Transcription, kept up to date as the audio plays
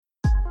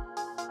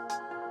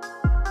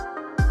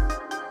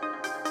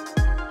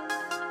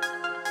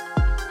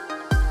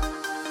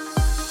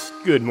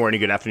Good morning,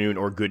 good afternoon,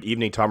 or good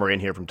evening. Tom Moran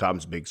here from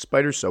Tom's Big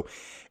Spiders. So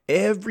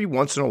every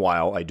once in a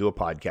while, I do a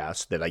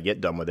podcast that I get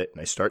done with it and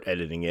I start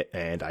editing it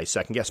and I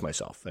second guess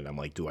myself. And I'm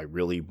like, do I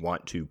really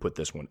want to put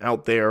this one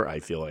out there? I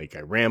feel like I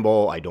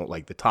ramble. I don't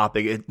like the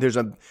topic. There's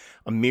a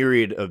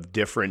myriad of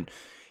different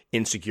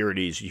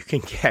insecurities you can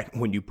get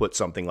when you put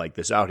something like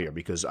this out here,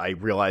 because I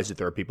realize that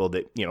there are people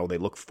that, they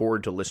look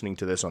forward to listening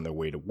to this on their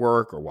way to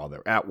work or while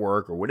they're at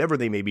work or whatever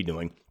they may be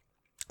doing.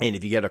 And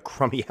if you get a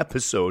crummy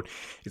episode,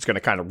 it's going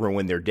to kind of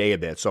ruin their day a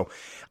bit. So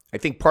I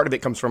think part of it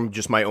comes from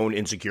just my own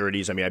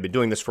insecurities. I mean, I've been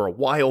doing this for a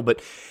while,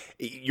 but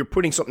you're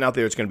putting something out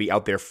there that's going to be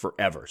out there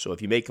forever. So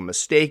if you make a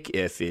mistake,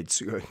 if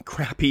it's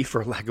crappy,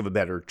 for lack of a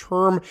better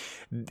term,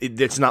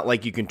 it's not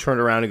like you can turn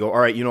around and go, all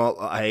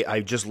right,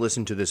 I just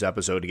listened to this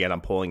episode again.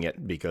 I'm pulling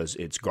it because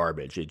it's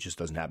garbage. It just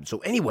doesn't happen. So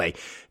anyway,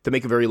 to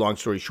make a very long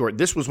story short,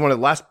 this was one of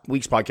last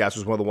week's podcasts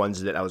was one of the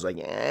ones that I was like,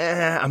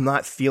 I'm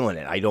not feeling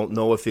it. I don't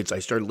know if I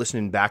started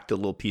listening back to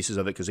little pieces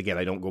of it because, again,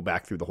 I don't go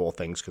back through the whole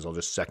things because I'll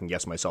just second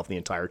guess myself the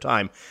entire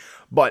time.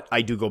 But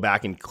I do go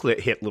back and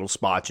hit little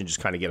spots and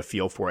just kind of get a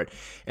feel for it.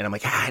 And I'm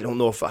like, I don't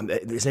know if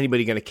is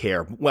anybody going to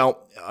care?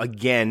 Well,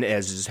 again,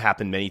 as has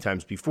happened many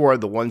times before,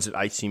 the ones that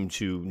I seem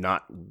to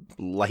not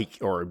like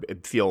or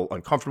feel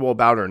uncomfortable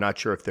about or not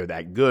sure if they're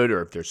that good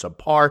or if they're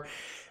subpar,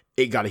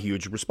 it got a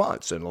huge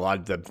response. And a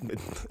lot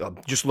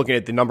of just looking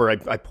at the number,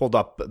 I pulled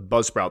up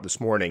Buzzsprout this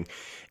morning.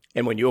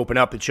 And when you open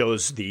up, it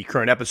shows the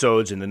current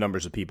episodes and the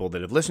numbers of people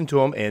that have listened to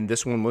them. And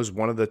this one was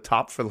one of the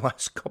top for the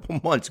last couple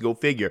months. Go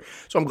figure.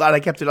 So I'm glad I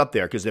kept it up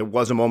there because there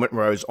was a moment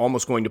where I was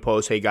almost going to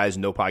post, hey guys,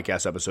 no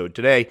podcast episode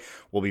today.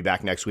 We'll be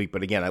back next week.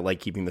 But again, I like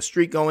keeping the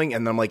streak going.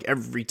 And I'm like,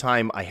 every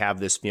time I have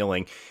this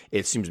feeling,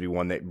 it seems to be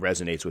one that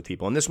resonates with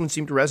people. And this one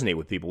seemed to resonate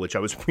with people, which I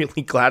was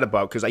really glad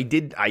about because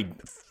I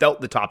felt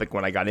the topic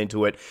when I got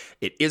into it.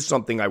 It is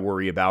something I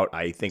worry about.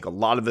 I think a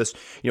lot of us,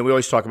 we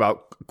always talk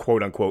about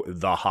quote unquote,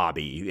 the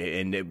hobby.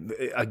 And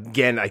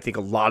again, I think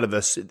a lot of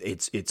us,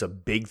 it's a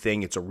big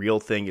thing. It's a real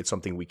thing. It's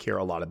something we care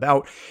a lot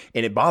about.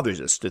 And it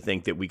bothers us to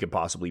think that we could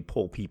possibly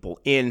pull people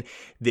in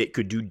that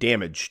could do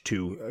damage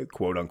to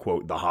quote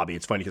unquote, the hobby.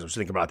 It's funny because I was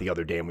thinking about it the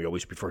other day and we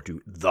always refer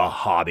to the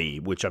hobby,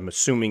 which I'm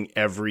assuming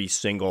every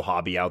single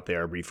hobby out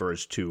there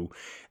refers to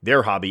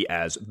their hobby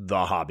as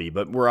the hobby.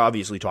 But we're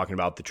obviously talking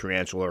about the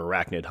tarantula or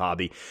arachnid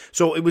hobby.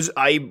 So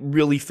I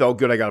really felt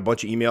good. I got a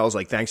bunch of emails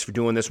like, thanks for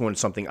doing this one.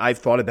 It's something I've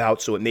thought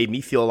about. So it made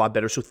me feel a lot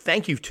better. So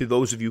thank you to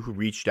those of you who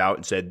reached out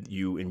and said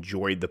you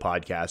enjoyed the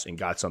podcast and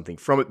got something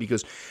from it,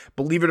 because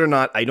believe it or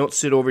not, I don't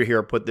sit over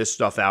here, put this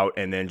stuff out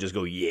and then just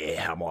go,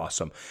 yeah, I'm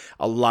awesome.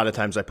 A lot of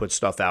times I put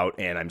stuff out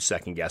and I'm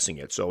second guessing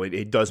it. So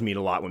it does mean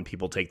a lot when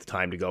people take the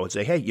time to go and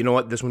say, hey, you know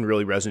what? This one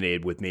really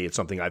resonated with me. It's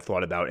something I've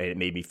thought about and it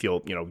made me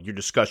feel, your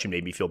discussion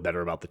made me feel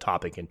better about the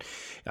topic and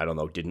I don't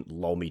know, didn't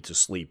lull me to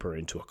sleep or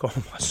into a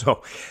coma.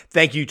 So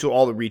thank you to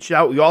all that reached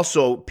out. We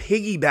also,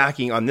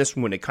 piggybacking on this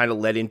one, it kind of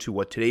led into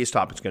what today's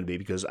topic is going to be,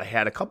 because I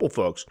had a couple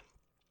folks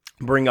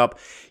bring up,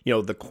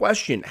 the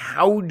question,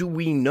 how do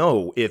we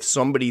know if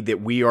somebody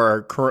that we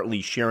are currently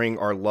sharing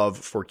our love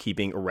for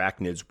keeping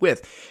arachnids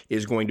with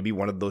is going to be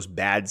one of those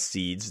bad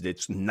seeds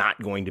that's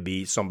not going to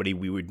be somebody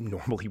we would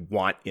normally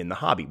want in the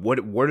hobby? What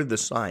are the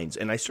signs?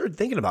 And I started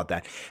thinking about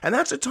that. And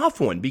that's a tough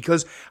one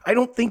because I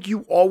don't think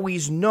you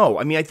always know.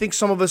 I mean, I think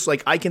some of us,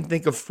 like I can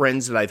think of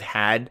friends that I've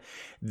had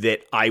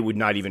that I would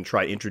not even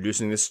try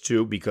introducing this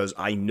to because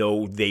I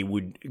know they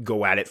would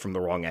go at it from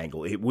the wrong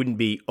angle. It wouldn't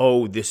be,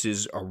 oh, this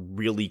is a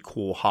really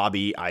cool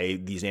hobby.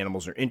 These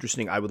animals are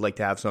interesting. I would like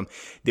to have some.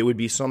 There would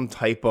be some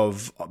type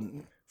of,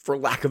 for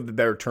lack of a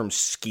better term,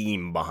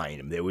 scheme behind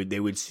them. They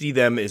would see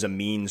them as a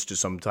means to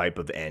some type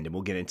of end, and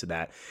we'll get into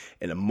that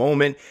in a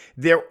moment.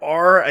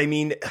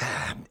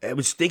 I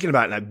was thinking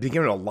about it, and I've been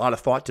giving a lot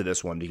of thought to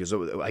this one because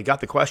I got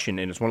the question,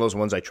 and it's one of those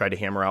ones I tried to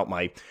hammer out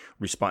my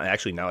response.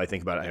 Actually, now I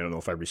think about it, I don't know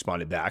if I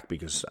responded back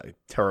because I'm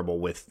terrible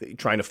with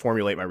trying to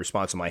formulate my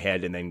response in my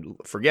head and then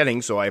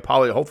forgetting, so I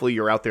apologize. Hopefully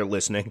you're out there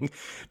listening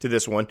to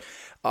this one.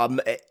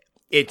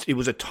 It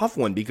was a tough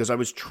one because I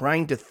was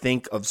trying to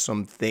think of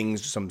some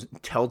things, some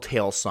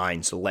telltale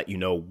signs to let you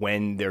know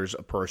when there's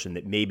a person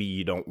that maybe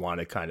you don't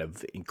want to kind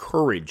of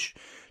encourage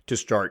to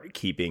start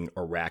keeping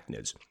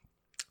arachnids.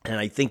 And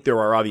I think there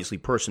are obviously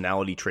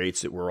personality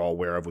traits that we're all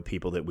aware of with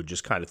people that would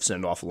just kind of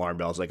send off alarm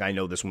bells. Like, I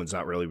know this one's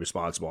not really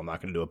responsible. I'm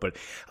not going to do it. But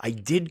I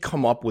did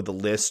come up with a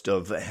list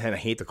of, and I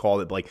hate to call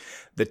it like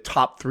the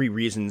top 3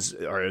 reasons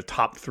or the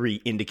top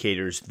 3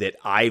 indicators that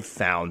I've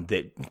found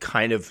that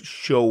kind of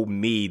show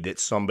me that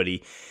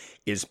somebody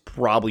is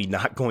probably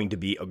not going to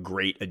be a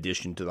great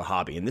addition to the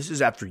hobby. And this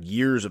is after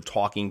years of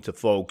talking to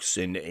folks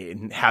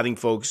and having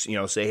folks,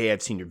 say, hey,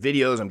 I've seen your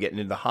videos, I'm getting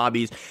into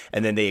hobbies.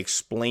 And then they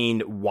explain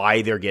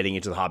why they're getting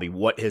into the hobby,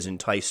 what has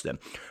enticed them.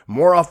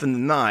 More often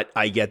than not,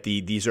 I get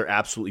these are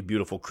absolutely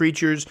beautiful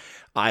creatures.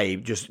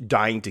 I'm just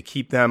dying to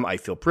keep them. I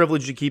feel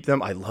privileged to keep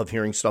them. I love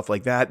hearing stuff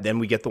like that. Then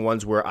we get the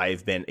ones where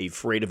I've been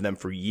afraid of them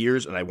for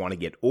years and I want to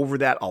get over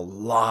that. A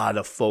lot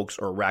of folks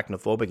are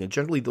arachnophobic, and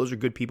generally those are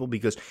good people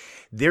because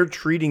they're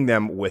treating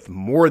them with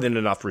more than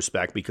enough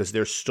respect because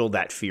there's still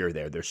that fear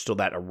there. There's still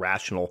that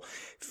irrational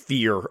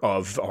fear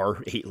of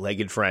our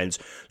eight-legged friends.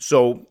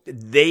 So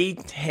they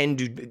tend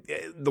to,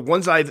 the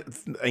ones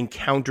I've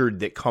encountered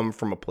that come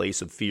from a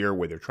place of fear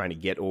where they're trying to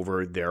get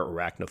over their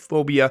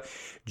arachnophobia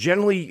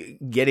generally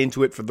get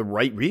into it for the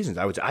right reasons.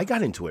 I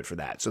got into it for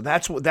that. So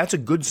that's a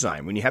good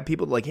sign. When you have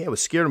people like, hey, I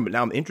was scared, but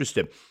now I'm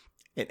interested.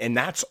 And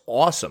that's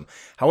awesome.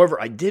 However,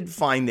 I did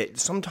find that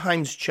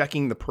sometimes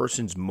checking the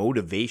person's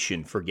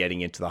motivation for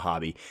getting into the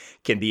hobby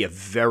can be a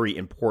very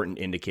important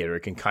indicator.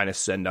 It can kind of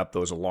send up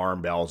those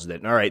alarm bells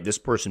that, all right, this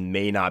person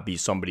may not be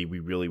somebody we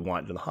really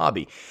want in the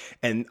hobby.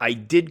 And I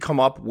did come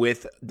up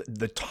with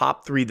the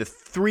top three, the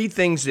three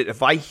things that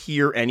if I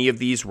hear any of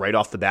these right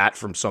off the bat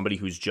from somebody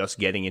who's just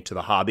getting into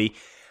the hobby,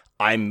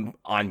 I'm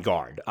on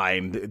guard.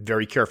 I'm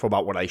very careful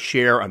about what I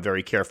share. I'm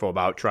very careful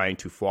about trying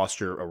to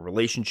foster a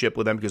relationship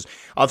with them because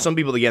I'll have some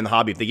people that get in the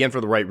hobby. If they get in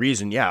for the right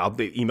reason, yeah, I'll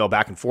email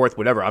back and forth,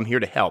 whatever. I'm here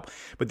to help.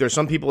 But there's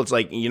some people it's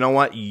like, you know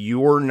what?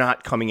 You're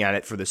not coming at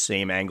it for the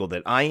same angle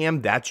that I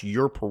am. That's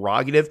your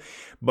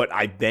prerogative. But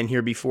I've been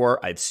here before.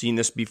 I've seen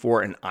this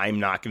before, and I'm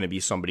not going to be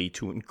somebody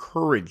to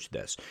encourage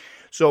this.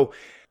 So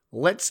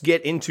let's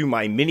get into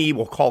my mini,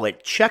 we'll call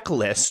it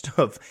checklist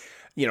of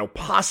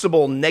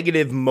possible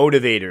negative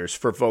motivators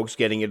for folks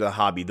getting into the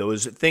hobby.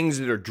 Those things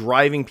that are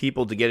driving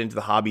people to get into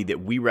the hobby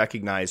that we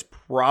recognize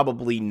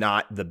probably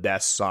not the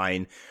best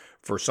sign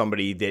for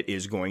somebody that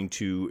is going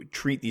to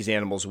treat these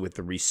animals with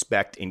the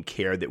respect and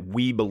care that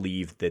we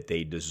believe that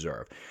they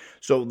deserve.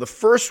 So the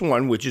first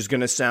one, which is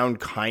going to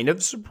sound kind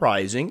of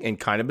surprising and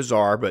kind of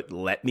bizarre, but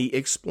let me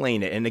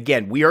explain it. And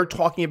again, we are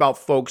talking about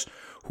folks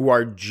who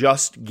are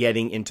just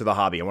getting into the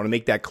hobby. I want to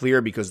make that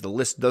clear because the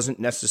list doesn't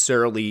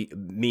necessarily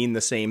mean the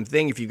same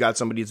thing if you've got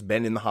somebody that's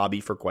been in the hobby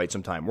for quite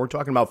some time. We're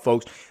talking about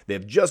folks that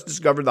have just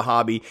discovered the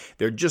hobby.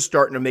 They're just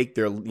starting to make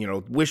their,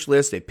 wish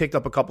list. They picked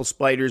up a couple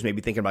spiders,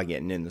 maybe thinking about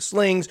getting in the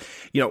slings.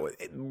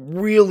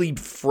 Really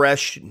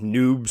fresh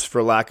noobs,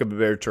 for lack of a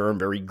better term,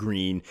 very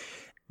green.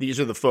 These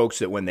are the folks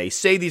that when they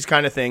say these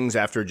kind of things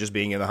after just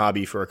being in the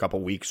hobby for a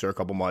couple weeks or a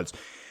couple months,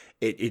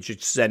 it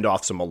should send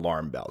off some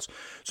alarm bells.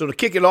 So to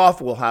kick it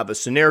off, we'll have a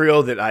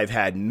scenario that I've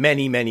had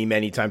many, many,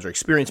 many times or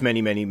experienced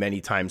many, many,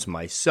 many times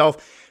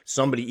myself.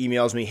 Somebody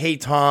emails me, hey,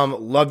 Tom,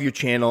 love your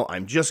channel.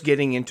 I'm just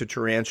getting into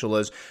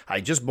tarantulas. I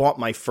just bought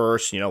my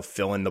first,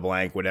 fill in the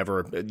blank,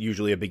 whatever,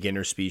 usually a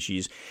beginner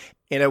species.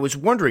 And I was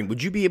wondering,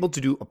 would you be able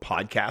to do a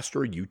podcast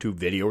or a YouTube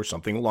video or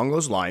something along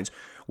those lines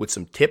with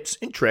some tips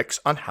and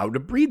tricks on how to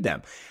breed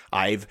them?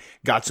 I've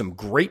got some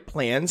great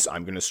plans.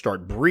 I'm going to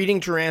start breeding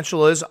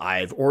tarantulas.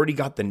 I've already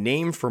got the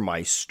name for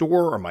my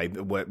store or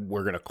what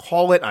we're going to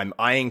call it. I'm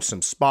eyeing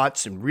some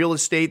spots in real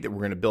estate that we're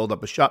going to build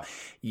up a shop,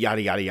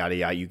 yada, yada, yada,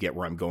 yada. You get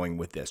where I'm going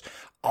with this.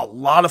 A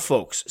lot of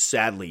folks,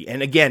 sadly,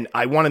 and again,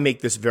 I want to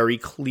make this very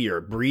clear,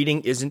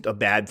 breeding isn't a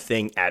bad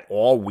thing at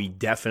all. We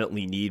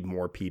definitely need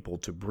more people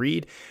to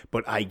breed,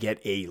 but I get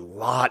a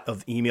lot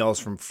of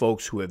emails from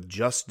folks who have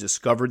just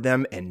discovered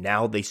them and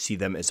now they see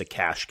them as a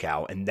cash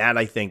cow, and that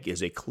I think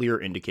is a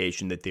clear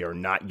indication that they are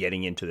not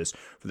getting into this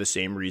for the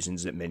same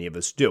reasons that many of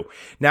us do.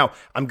 Now,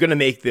 I'm going to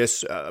make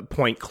this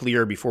point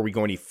clear before we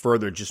go any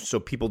further, just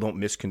so people don't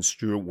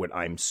misconstrue what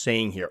I'm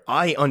saying here.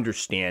 I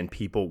understand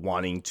people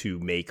wanting to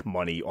make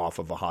money off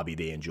of a hobby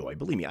they enjoy.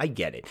 Believe me, I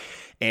get it.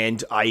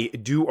 And I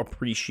do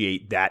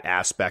appreciate that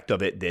aspect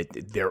of it,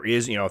 that there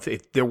is,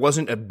 if there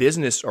wasn't a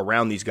business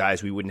around these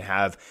guys, we wouldn't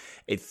have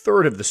a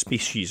third of the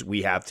species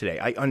we have today.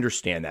 I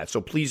understand that.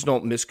 So please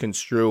don't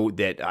misconstrue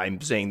that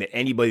I'm saying that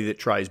anybody that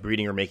tries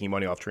breeding or making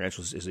money off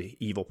tarantulas is an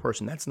evil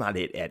person. That's not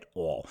it at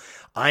all.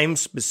 I'm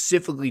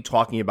specifically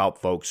talking about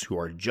folks who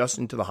are just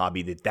into the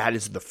hobby, that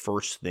is the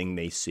first thing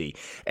they see.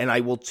 And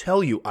I will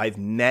tell you, I've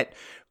met,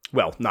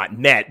 well, not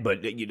met,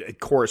 but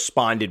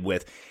corresponded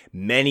with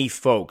many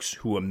folks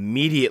who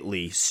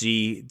immediately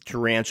see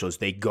tarantulas.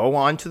 They go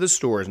on to the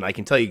stores, and I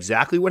can tell you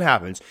exactly what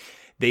happens.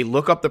 They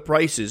look up the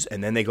prices,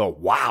 and then they go,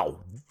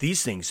 wow,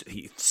 these things,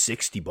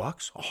 $60,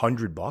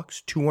 $100,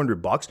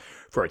 $200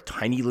 for a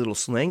tiny little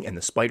sling, and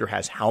the spider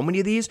has how many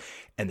of these?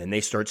 And then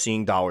they start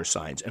seeing dollar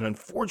signs. And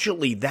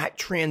unfortunately, that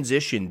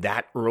transition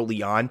that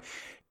early on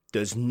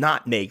does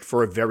not make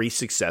for a very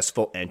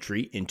successful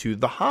entry into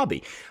the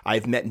hobby.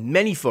 I've met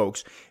many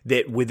folks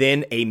that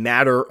within a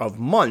matter of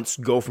months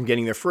go from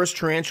getting their first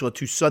tarantula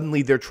to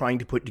suddenly they're trying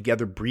to put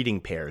together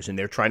breeding pairs, and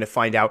they're trying to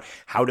find out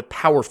how to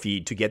power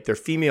feed to get their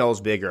females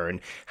bigger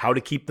and how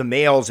to keep the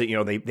males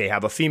that, they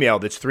have a female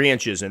that's 3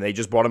 inches and they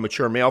just bought a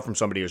mature male from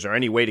somebody. Is there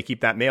any way to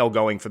keep that male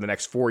going for the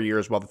next 4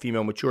 years while the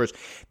female matures?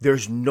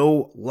 There's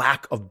no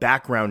lack of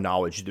background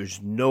knowledge.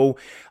 There's no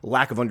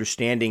lack of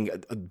understanding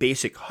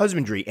basic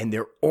husbandry, and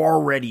they're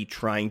already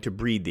trying to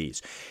breed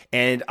these.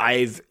 And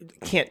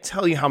can't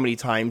tell you how many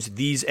times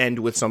these end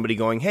with somebody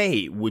going,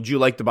 hey, would you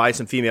like to buy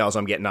some females?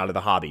 I'm getting out of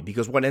the hobby.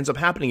 Because what ends up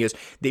happening is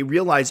they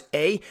realize,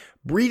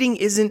 breeding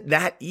isn't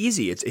that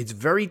easy. It's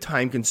very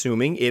time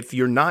consuming. If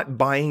you're not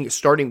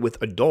starting with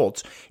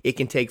adults, it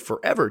can take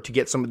forever to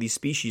get some of these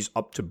species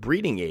up to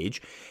breeding age.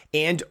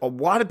 And a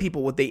lot of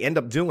people, what they end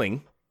up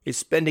doing is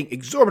spending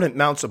exorbitant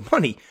amounts of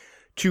money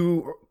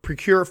to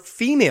procure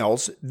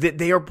females that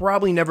they are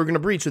probably never going to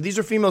breed. So these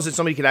are females that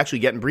somebody could actually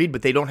get and breed,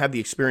 but they don't have the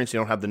experience, they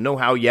don't have the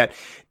know-how yet,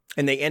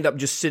 and they end up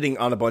just sitting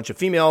on a bunch of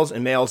females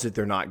and males that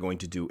they're not going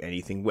to do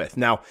anything with.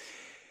 Now,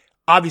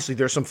 obviously,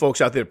 there's some folks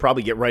out there that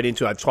probably get right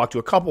into it. I've talked to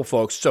a couple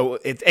folks. So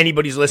if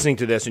anybody's listening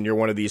to this and you're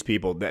one of these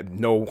people, that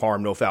no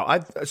harm, no foul.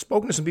 I've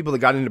spoken to some people that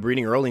got into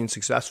breeding early and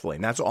successfully,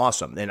 and that's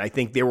awesome. And I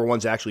think they were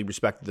ones that actually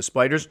respected the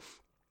spiders.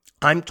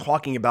 I'm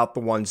talking about the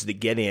ones that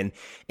get in,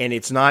 and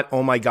it's not,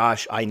 oh my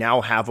gosh, I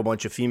now have a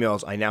bunch of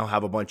females, I now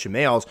have a bunch of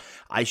males,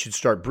 I should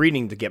start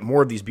breeding to get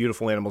more of these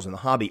beautiful animals in the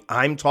hobby.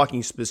 I'm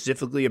talking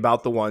specifically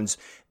about the ones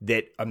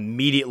that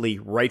immediately,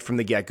 right from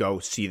the get-go,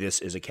 see this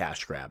as a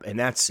cash grab. And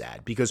that's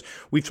sad, because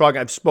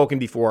I've spoken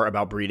before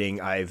about breeding.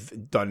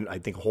 I've done, I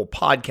think, a whole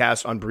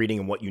podcast on breeding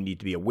and what you need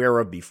to be aware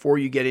of before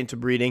you get into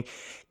breeding.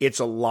 It's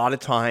a lot of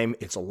time,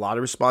 it's a lot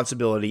of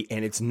responsibility,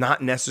 and it's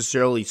not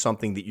necessarily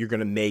something that you're going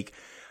to make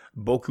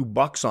boku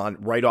bucks on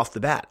right off the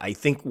bat. I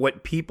think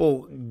what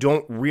people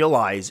don't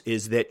realize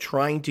is that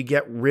trying to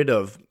get rid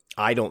of,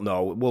 I don't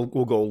know, we'll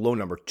go low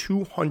number,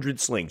 200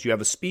 slings. You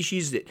have a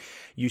species that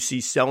you see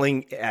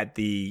selling at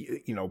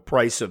the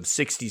price of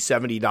 $60,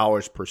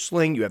 $70 per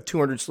sling. You have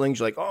 200 slings.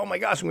 You're like, oh my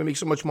gosh, I'm going to make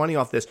so much money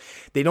off this.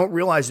 They don't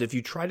realize that if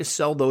you try to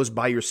sell those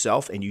by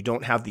yourself and you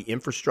don't have the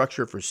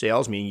infrastructure for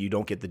sales, meaning you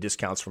don't get the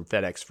discounts from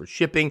FedEx for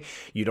shipping,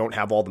 you don't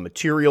have all the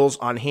materials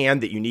on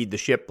hand that you need to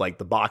ship, like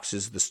the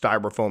boxes, the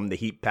styrofoam, the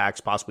heat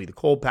packs, possibly the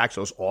cold packs,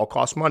 those all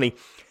cost money.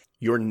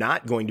 You're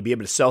not going to be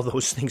able to sell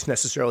those things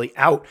necessarily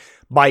out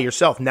by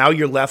yourself. Now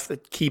you're left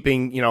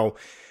keeping,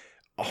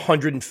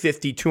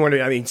 150,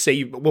 200. I mean,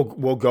 say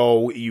we'll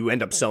go, you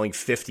end up selling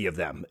 50 of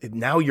them.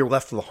 Now you're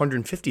left with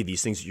 150 of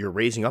these things that you're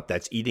raising up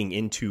that's eating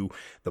into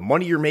the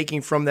money you're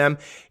making from them.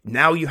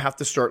 Now you have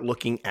to start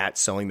looking at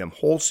selling them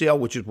wholesale,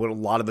 which is what a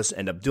lot of us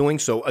end up doing.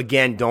 So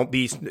again,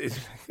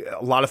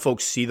 a lot of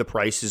folks see the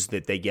prices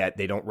that they get.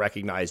 They don't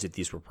recognize that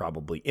these were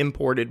probably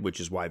imported, which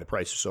is why the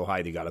price is so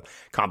high. They got to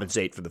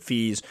compensate for the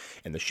fees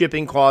and the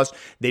shipping costs.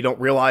 They don't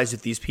realize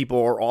that these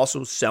people are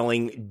also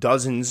selling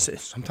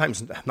dozens,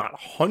 sometimes not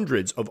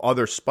hundreds, of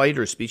other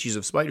species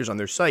of spiders on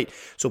their site,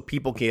 so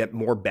people can get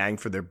more bang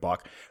for their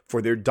buck,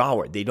 for their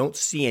dollar. They don't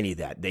see any of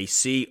that. They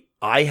see,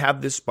 I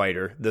have this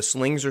spider, the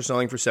slings are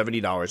selling for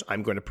 $70,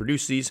 I'm going to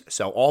produce these,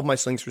 sell all of my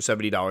slings for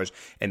 $70,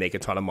 and make a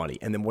ton of money.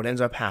 And then what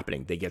ends up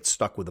happening? They get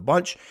stuck with a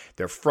bunch,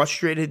 they're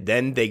frustrated,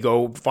 then they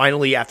go,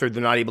 finally, after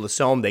they're not able to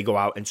sell them, they go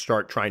out and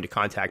start trying to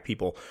contact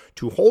people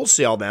to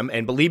wholesale them.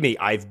 And believe me,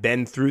 I've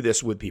been through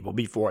this with people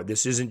before.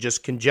 This isn't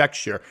just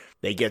conjecture.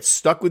 They get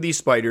stuck with these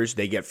spiders,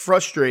 they get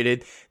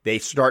frustrated, they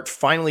start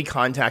finally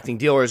contacting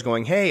dealers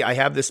going, hey, I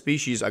have this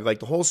species, I'd like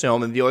to wholesale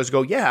them. And the dealers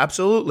go, yeah,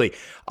 absolutely.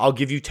 I'll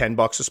give you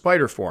 $10 a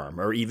spider for them,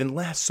 or even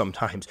less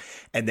sometimes.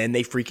 And then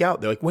they freak out.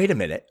 They're like, wait a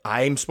minute,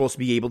 I'm supposed to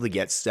be able to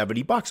get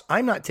 $70.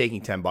 I'm not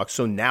taking $10.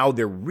 So now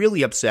they're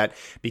really upset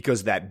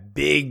because that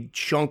big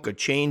chunk of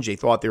change they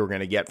thought they were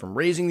going to get from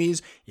raising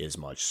these is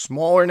much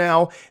smaller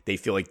now. They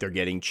feel like they're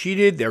getting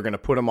cheated. They're going to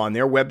put them on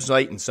their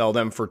website and sell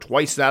them for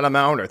twice that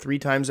amount or 3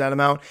 times that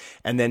amount.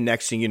 And then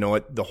next thing you know,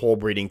 the whole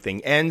breeding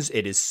thing ends.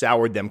 It has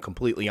soured them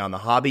completely on the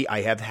hobby.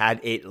 I have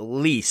had at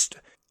least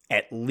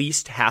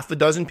half a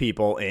dozen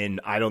people, and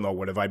I don't know,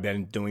 what have I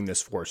been doing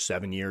this for,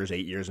 7 years,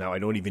 8 years now? I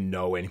don't even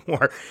know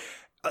anymore.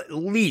 At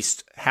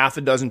least half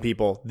a dozen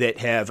people that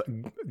have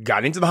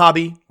got into the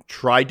hobby,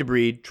 tried to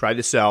breed, tried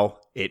to sell.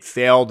 It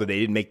failed, or they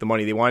didn't make the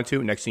money they wanted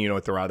to. Next thing you know,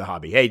 they're out of the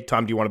hobby. Hey,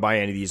 Tom, do you want to buy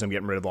any of these? I'm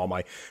getting rid of all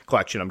my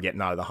collection. I'm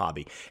getting out of the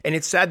hobby. And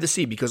it's sad to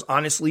see, because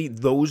honestly,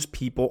 those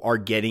people are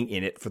getting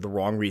in it for the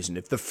wrong reason.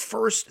 If the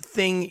first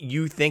thing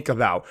you think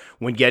about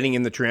when getting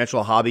in the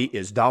tarantula hobby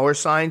is dollar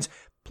signs,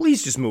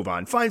 please just move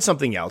on. Find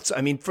something else.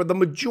 I mean, for the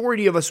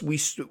majority of us,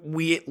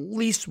 we at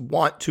least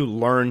want to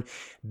learn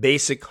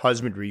basic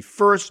husbandry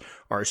first.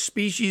 Our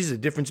species, the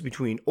difference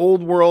between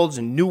old worlds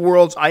and new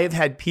worlds. I have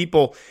had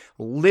people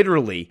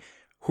literally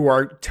who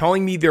are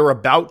telling me they're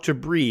about to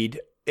breed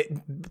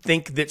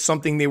think that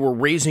something they were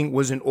raising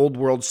was an old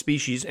world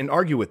species and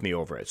argue with me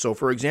over it. So,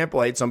 for example,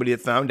 I had somebody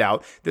that found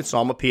out that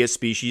Psalmopoeia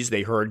species,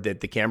 they heard that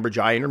the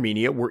Cambridgei and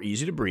Armenia were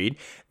easy to breed.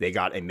 They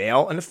got a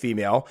male and a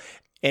female.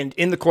 And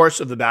in the course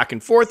of the back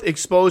and forth,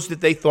 exposed that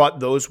they thought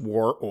those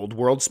were old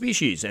world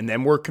species, and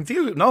then were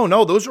confused.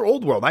 No, those are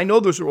old world. I know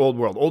those are old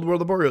world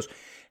arboreals.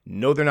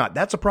 No, they're not.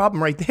 That's a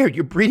problem right there.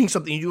 You're breeding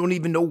something you don't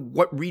even know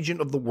what region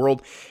of the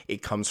world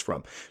it comes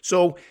from.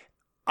 So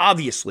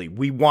obviously,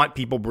 we want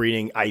people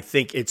breeding. I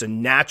think it's a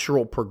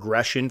natural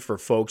progression for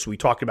folks. We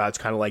talked about it's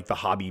kind of like the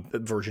hobby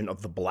version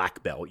of the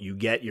black belt. You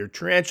get your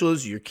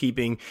tarantulas, you're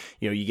keeping,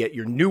 you get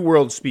your new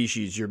world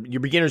species, your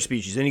beginner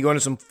species, then you go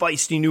into some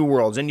feisty new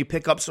worlds, then you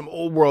pick up some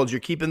old worlds, you're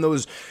keeping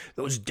those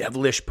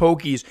devilish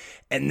pokies,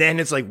 and then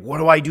it's like, what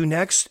do I do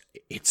next?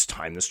 It's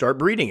time to start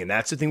breeding. And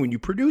that's the thing. When you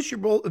produce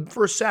your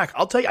first sack,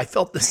 I'll tell you, I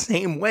felt the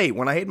same way.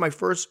 When I had my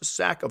first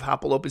sack of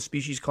Hapalopus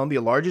species Columbia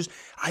larges,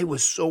 I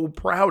was so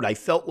proud. I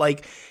felt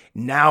like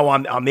now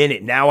I'm in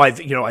it. Now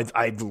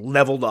I've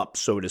leveled up,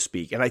 so to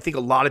speak. And I think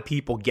a lot of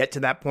people get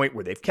to that point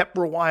where they've kept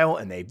for a while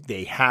and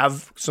they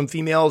have some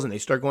females and they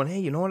start going, hey,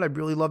 you know what? I'd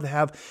really love to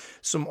have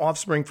some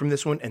offspring from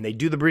this one. And they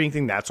do the breeding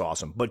thing. That's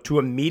awesome. But to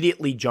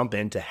immediately jump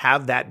in, to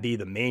have that be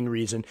the main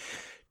reason,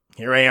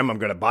 here I am, I'm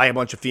going to buy a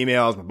bunch of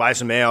females, I'm going to buy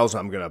some males,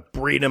 I'm going to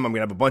breed them, I'm going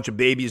to have a bunch of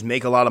babies,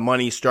 make a lot of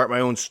money, start my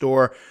own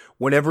store,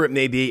 whatever it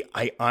may be.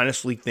 I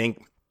honestly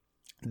think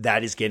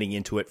that is getting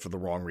into it for the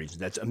wrong reason.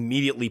 That's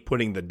immediately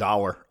putting the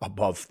dollar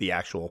above the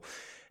actual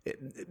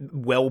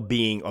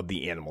well-being of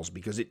the animals,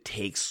 because it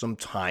takes some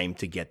time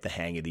to get the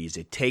hang of these.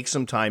 It takes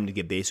some time to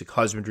get basic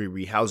husbandry,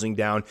 rehousing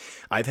down.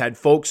 I've had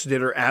folks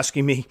that are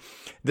asking me,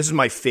 this is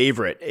my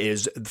favorite,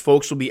 is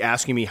folks will be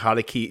asking me how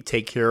to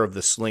take care of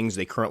the slings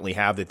they currently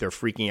have that they're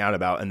freaking out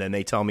about, and then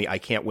they tell me, I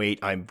can't wait,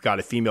 I've got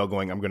a female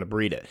going, I'm going to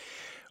breed it.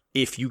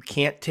 If you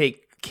can't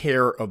take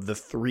care of the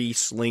 3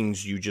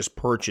 slings you just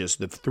purchased,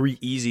 the 3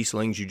 easy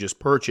slings you just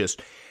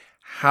purchased,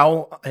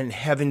 how in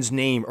heaven's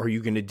name are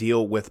you going to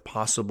deal with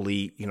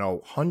possibly,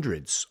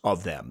 hundreds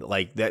of them?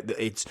 Like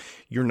that,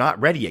 you're not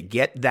ready yet.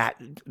 Get that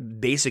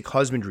basic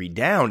husbandry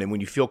down. And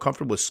when you feel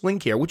comfortable with sling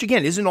care, which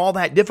again isn't all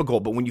that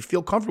difficult, but when you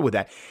feel comfortable with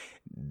that,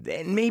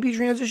 then maybe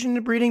transition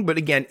to breeding. But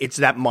again, it's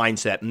that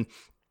mindset. And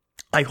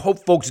I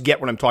hope folks get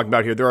what I'm talking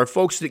about here. There are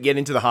folks that get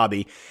into the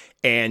hobby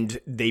and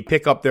they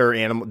pick up their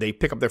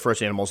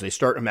first animals, they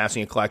start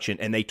amassing a collection,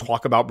 and they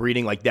talk about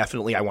breeding, like,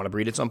 definitely I want to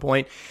breed at some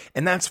point.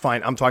 And that's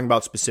fine. I'm talking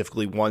about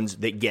specifically ones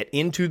that get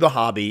into the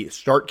hobby,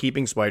 start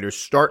keeping spiders,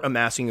 start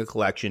amassing a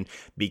collection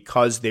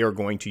because they are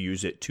going to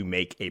use it to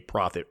make a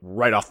profit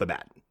right off the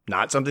bat.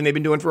 Not something they've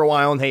been doing for a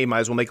while and, hey, might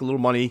as well make a little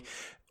money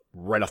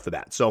right off the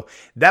bat. So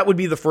that would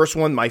be the first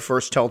one, my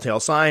first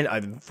telltale sign.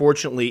 I've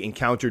unfortunately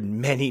encountered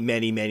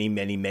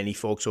many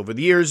folks over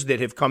the years that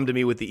have come to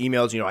me with the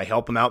emails. I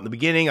help them out in the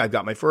beginning. I've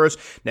got my first.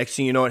 Next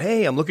thing you know,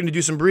 hey, I'm looking to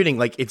do some breeding.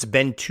 Like, it's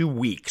been 2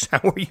 weeks. How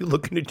are you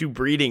looking to do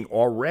breeding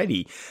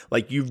already?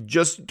 Like, you've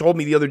just told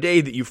me the other day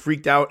that you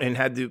freaked out and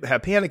had to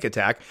have panic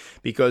attack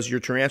because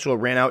your tarantula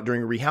ran out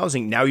during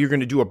rehousing. Now you're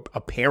going to do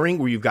a pairing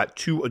where you've got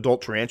 2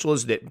 adult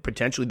tarantulas that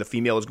potentially the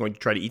female is going to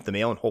try to eat the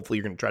male, and hopefully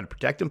you're going to try to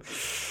protect them.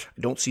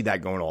 I don't see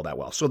that going all that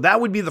well. So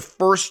that would be the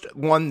first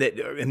one that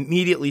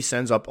immediately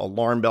sends up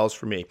alarm bells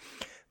for me.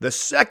 The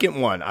second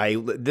one,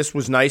 this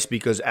was nice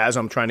because as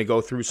I'm trying to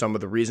go through some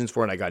of the reasons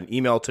for it, I got an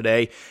email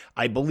today.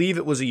 I believe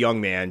it was a young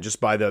man,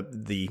 just by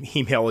the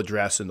email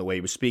address and the way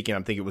he was speaking.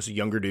 I'm thinking it was a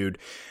younger dude,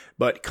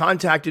 but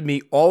contacted me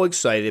all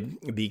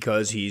excited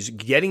because he's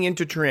getting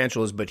into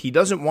tarantulas, but he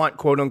doesn't want,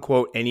 quote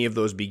unquote, any of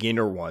those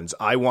beginner ones.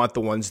 I want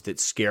the ones that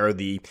scare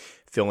the,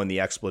 fill in the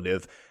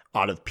expletive,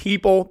 out of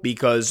people,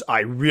 because I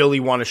really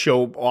want to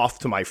show off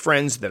to my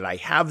friends that I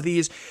have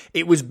these.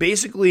 It was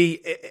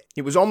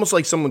almost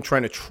like someone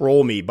trying to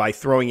troll me by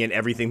throwing in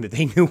everything that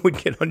they knew would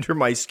get under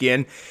my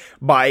skin.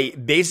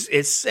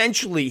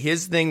 Essentially,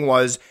 his thing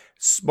was,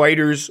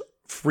 spiders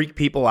freak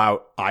people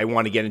out. I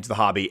want to get into the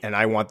hobby, and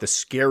I want the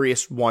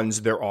scariest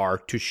ones there are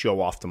to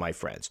show off to my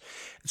friends.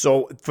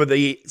 So for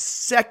the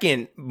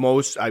second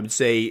most, I would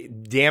say,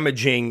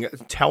 damaging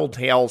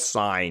telltale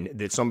sign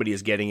that somebody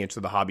is getting into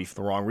the hobby for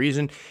the wrong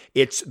reason,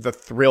 it's the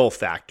thrill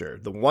factor.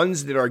 The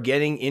ones that are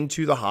getting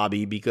into the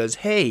hobby because,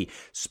 hey,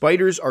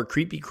 spiders are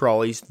creepy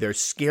crawlies. They're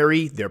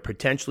scary. They're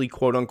potentially,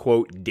 quote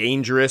unquote,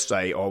 dangerous.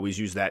 I always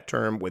use that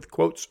term with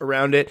quotes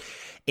around it.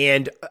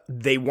 And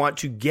they want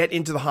to get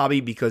into the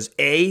hobby because,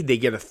 A, they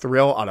get a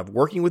thrill out of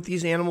working with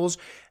these animals.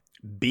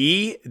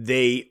 B,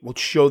 they will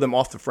show them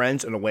off to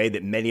friends in a way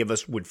that many of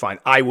us would find,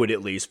 I would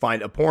at least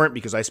find abhorrent,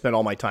 because I spend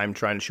all my time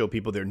trying to show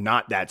people they're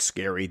not that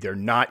scary, they're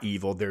not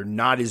evil, they're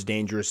not as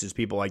dangerous as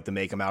people like to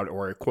make them out,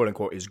 or quote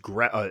unquote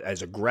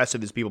as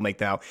aggressive as people make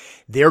them out.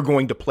 They're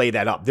going to play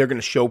that up. They're going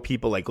to show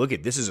people like, look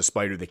at, this is a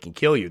spider that can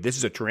kill you. This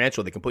is a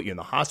tarantula that can put you in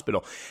the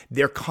hospital.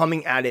 They're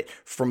coming at it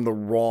from the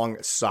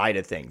wrong side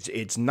of things.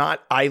 It's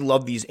not, I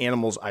love these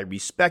animals, I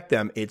respect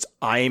them. It's,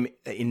 I'm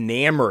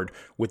enamored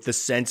with the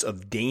sense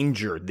of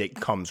danger that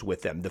comes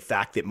with them. The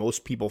fact that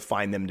most people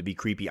find them to be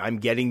creepy. I'm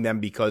getting them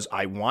because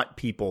I want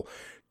people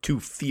to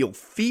feel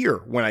fear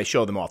when I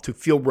show them off, to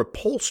feel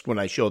repulsed when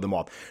I show them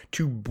off,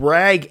 to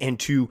brag and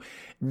to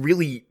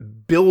really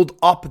build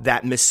up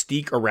that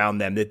mystique around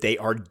them that they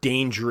are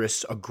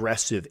dangerous,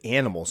 aggressive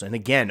animals. And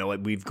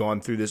again, we've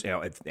gone through this,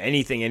 if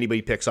anything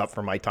anybody picks up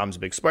from my Tom's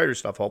Big Spider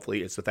stuff,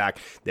 hopefully it's the fact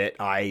that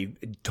I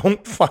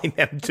don't find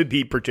them to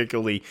be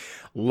particularly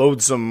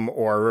loathsome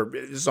or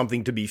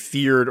something to be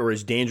feared or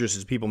as dangerous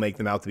as people make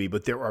them out to be.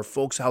 But there are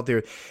folks out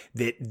there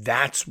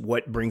that's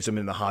what brings them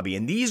in the hobby.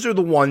 And these are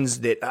the ones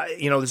that,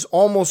 this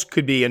almost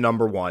could be a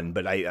number one,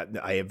 but I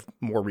have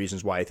more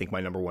reasons why I think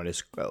my number one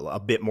is a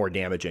bit more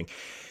damaging.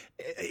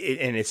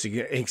 And it's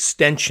an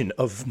extension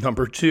of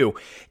number two.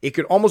 It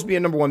could almost be a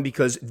number one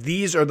because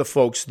these are the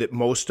folks that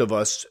most of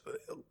us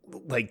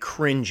like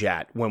cringe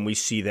at when we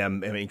see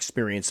them and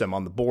experience them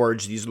on the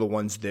boards. These are the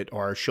ones that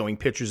are showing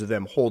pictures of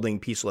them holding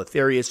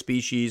Poecilotheria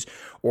species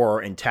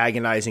or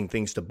antagonizing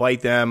things to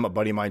bite them. A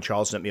buddy of mine,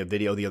 Charles, sent me a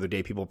video the other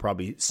day. People have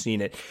probably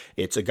seen it.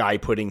 It's a guy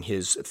putting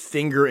his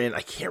finger in,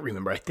 I can't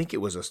remember, I think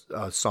it was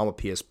a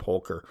Psalmopoeus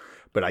pulcher,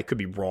 but I could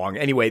be wrong.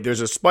 Anyway,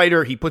 there's a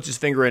spider. He puts his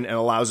finger in and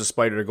allows the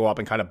spider to go up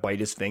and kind of bite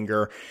his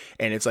finger.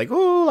 And it's like,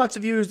 oh, lots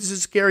of views. This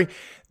is scary.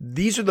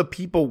 These are the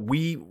people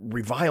we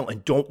revile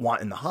and don't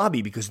want in the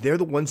hobby because they're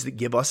the ones that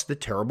give us the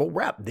terrible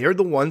rep. They're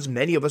the ones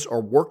many of us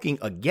are working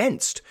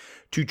against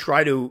to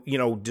try to,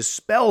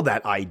 dispel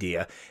that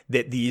idea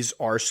that these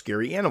are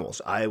scary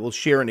animals. I will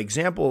share an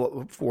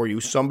example for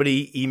you.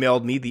 Somebody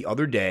emailed me the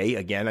other day.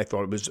 Again, I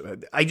thought it was,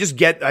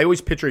 I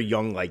always picture a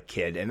young,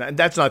 kid, and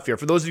that's not fair.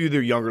 For those of you that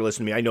are younger,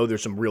 listen to me. I know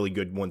there's some really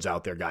good ones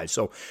out there, guys.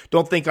 So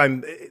don't think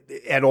I'm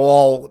at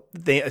all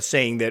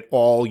saying that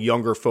all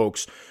younger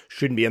folks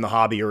shouldn't be in the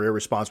hobby or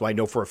irresponsible. I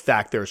know for a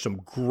fact there are some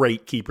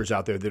great keepers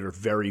out there that are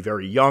very,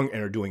 very young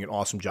and are doing an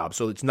awesome job.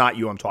 So it's not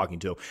you I'm talking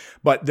to.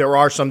 But there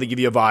are some that give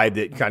you a vibe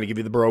that kind of give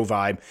you the bro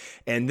vibe.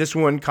 And this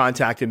one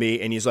contacted me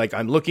and he's like,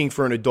 I'm looking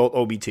for an adult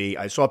OBT.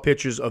 I saw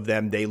pictures of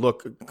them. They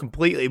look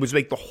completely, it was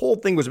like the whole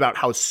thing was about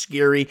how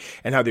scary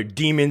and how they're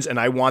demons. And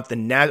I want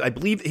I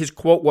believe his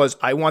quote was,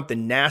 I want the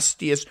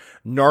nastiest,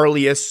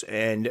 gnarliest,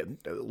 and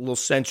a little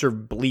censor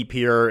bleep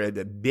here,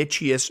 the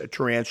bitchiest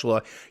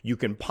tarantula you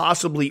can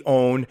possibly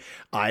own.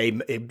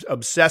 I'm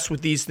obsessed with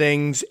these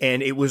things,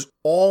 and it was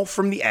all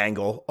from the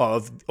angle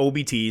of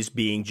OBTs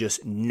being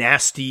just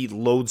nasty,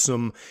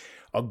 loathsome,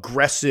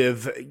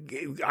 aggressive.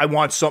 I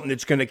want something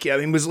that's going to,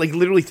 it was like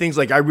literally things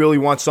like, I really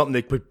want something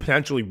that could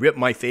potentially rip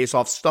my face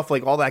off, stuff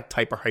like all that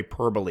type of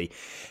hyperbole.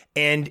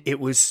 And it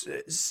was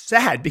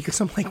sad because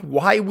I'm like,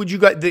 why would you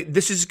guys,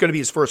 this is going to be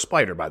his first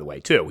spider, by the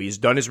way, too. He's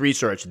done his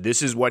research.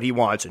 This is what he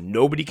wants, and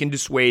nobody can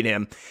dissuade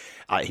him.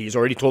 He's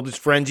already told his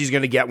friends he's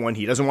going to get one.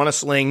 He doesn't want a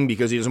sling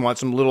because he doesn't want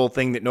some little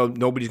thing that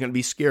nobody's going to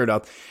be scared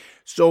of.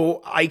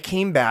 So I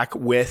came back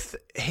with,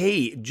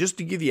 hey, just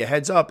to give you a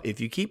heads up,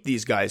 if you keep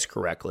these guys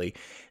correctly,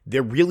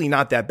 they're really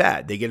not that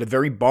bad. They get a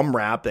very bum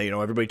rap.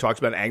 Everybody talks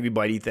about an angry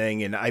bitey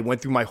thing. And I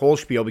went through my whole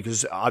spiel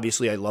because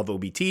obviously I love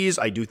OBTs.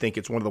 I do think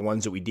it's one of the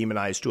ones that we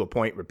demonize to a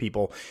point where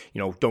people,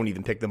 don't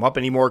even pick them up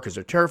anymore because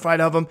they're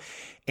terrified of them.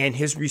 And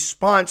his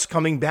response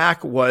coming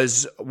back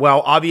was,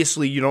 well,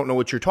 obviously you don't know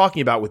what you're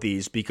talking about with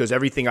these because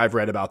everything I've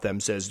read about them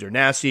says they're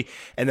nasty.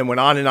 And then went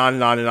on and on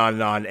and on and on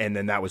and on. And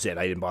then that was it.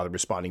 I didn't bother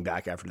responding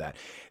back after that.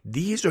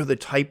 These are the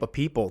type of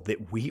people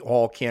that we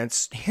all can't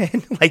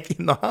stand,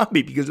 in the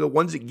hobby, because they're the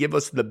ones that give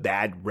us the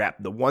bad rep,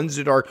 the ones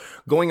that are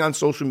going on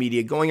social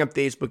media, going on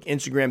Facebook,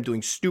 Instagram,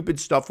 doing stupid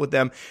stuff with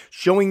them,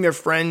 showing their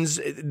friends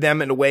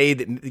them in a way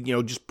that,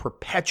 just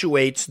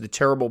perpetuates the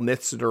terrible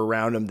myths that are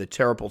around them, the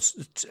terrible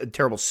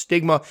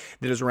stigma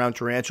that is around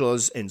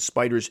tarantulas and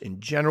spiders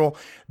in general.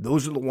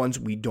 Those are the ones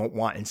we don't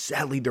want. And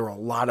sadly, there are a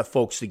lot of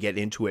folks that get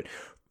into it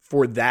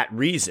for that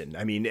reason.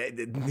 I mean,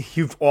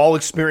 you've all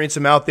experienced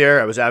them out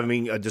there. I was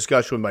having a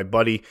discussion with my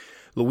buddy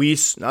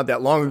Luis not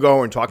that long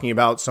ago and talking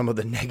about some of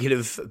the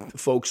negative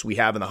folks we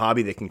have in the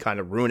hobby that can kind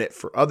of ruin it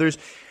for others.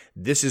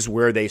 This is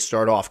where they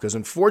start off because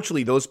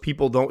unfortunately those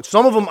people don't,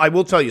 some of them, I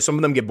will tell you, some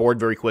of them get bored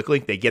very quickly.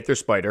 They get their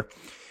spider.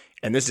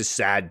 And this is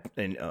sad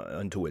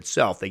unto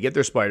itself. They get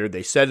their spider,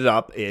 they set it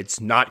up,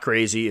 it's not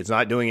crazy, it's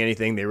not doing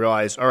anything. They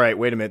realize, all right,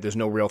 wait a minute, there's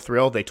no real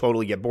thrill. They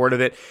totally get bored of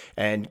it,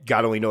 and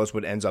God only knows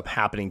what ends up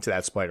happening to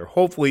that spider.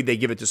 Hopefully, they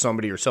give it to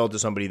somebody or sell it to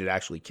somebody that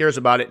actually cares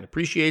about it and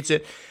appreciates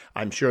it.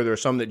 I'm sure there are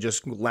some that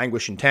just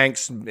languish in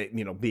tanks,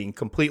 being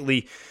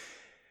completely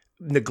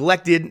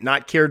neglected,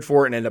 not cared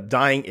for, and end up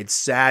dying. It's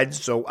sad.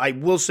 So I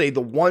will say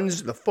the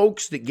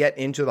folks that get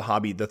into the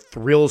hobby, the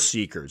thrill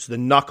seekers, the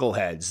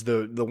knuckleheads,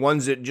 the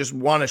ones that just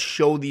want to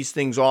show these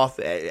things off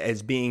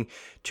as being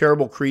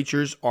terrible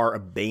creatures are a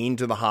bane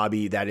to the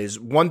hobby. That is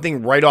one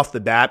thing right off the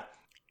bat.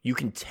 You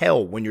can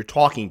tell when you're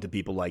talking to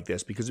people like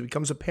this because it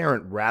becomes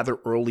apparent rather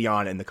early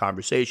on in the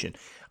conversation.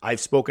 I've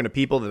spoken to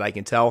people that I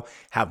can tell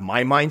have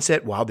my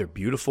mindset. Wow, they're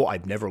beautiful.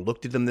 I've never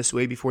looked at them this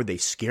way before. They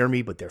scare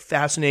me, but they're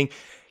fascinating.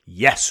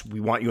 Yes,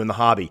 we want you in the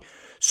hobby.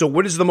 So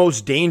what is the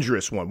most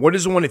dangerous one? What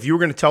is the one, if you were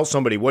going to tell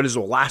somebody, what is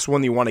the last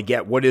one you want to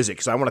get? What is it?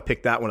 Because I want to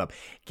pick that one up.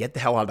 Get the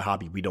hell out of the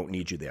hobby. We don't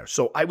need you there.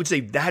 So I would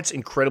say that's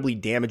incredibly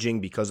damaging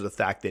because of the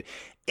fact that,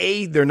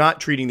 A, they're not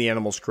treating the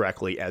animals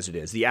correctly as it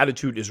is. The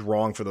attitude is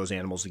wrong for those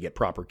animals to get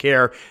proper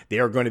care. They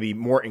are going to be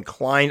more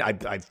inclined.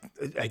 I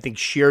think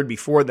shared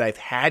before that I've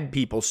had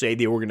people say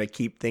they were going to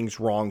keep things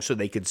wrong so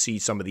they could see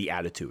some of the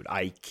attitude.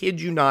 I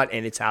kid you not,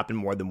 and it's happened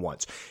more than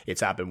once.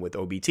 It's happened with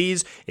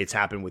OBTs. It's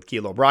happened with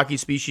Chilobrachys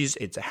species.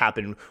 It's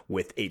happened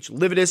with H.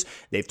 lividus.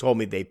 They've told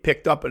me they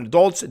picked up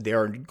adults.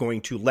 They're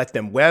going to let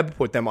them web,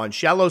 put them on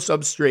shallow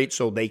substrate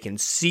so they can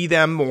see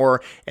them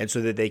more and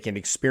so that they can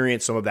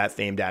experience some of that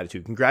famed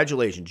attitude.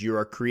 Congratulations. You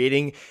are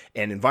creating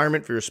an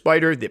environment for your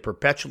spider that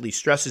perpetually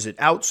stresses it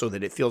out so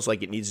that it feels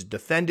like it needs to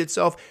defend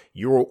itself.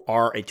 You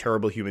are a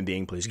terrible human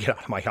being. Please get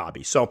out of my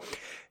hobby. So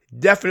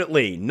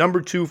Definitely.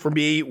 Number 2 for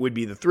me would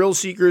be the thrill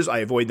seekers. I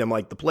avoid them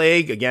like the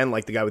plague. Again,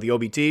 like the guy with the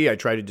OBT, I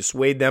try to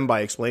dissuade them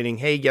by explaining,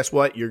 hey, guess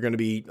what? You're going to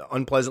be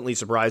unpleasantly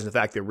surprised in the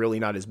fact they're really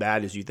not as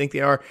bad as you think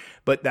they are,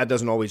 but that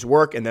doesn't always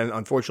work. And then,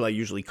 unfortunately, I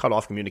usually cut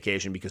off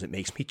communication because it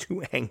makes me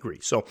too angry.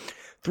 So,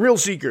 thrill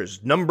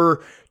seekers,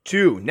 number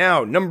 2.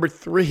 Now, number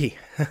 3.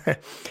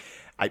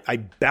 I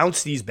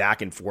bounce these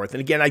back and forth.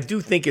 And again, I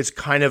do think this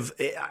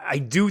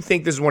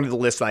is one of the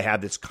lists I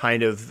have that's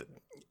kind of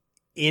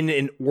in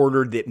an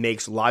order that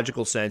makes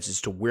logical sense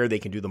as to where they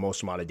can do the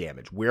most amount of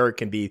damage, where it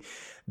can be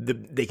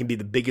they can be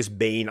the biggest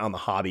bane on the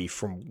hobby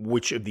from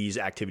which of these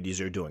activities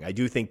they're doing. I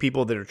do think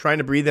people that are trying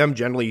to breed them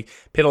generally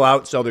piddle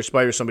out, sell their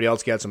spiders, somebody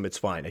else gets them, it's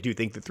fine. I do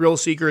think the thrill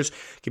seekers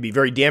can be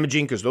very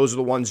damaging because those are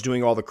the ones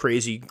doing all the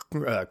crazy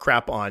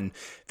crap on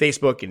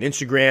Facebook and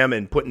Instagram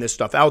and putting this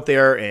stuff out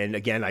there. And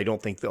again, I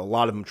don't think that a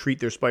lot of them treat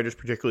their spiders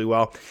particularly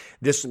well.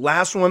 This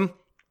last one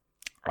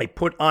I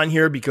put on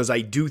here because I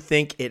do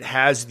think it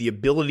has the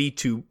ability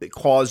to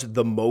cause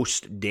the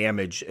most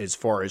damage as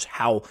far as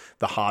how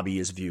the hobby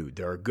is viewed.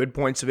 There are good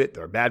points of it.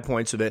 There are bad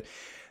points of it.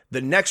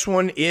 The next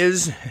one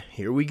is,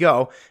 here we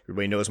go.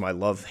 Everybody knows my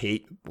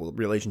love-hate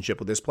relationship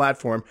with this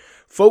platform.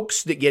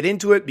 Folks that get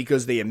into it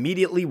because they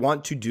immediately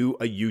want to do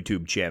a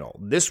YouTube channel.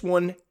 This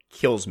one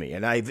kills me.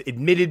 And I've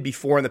admitted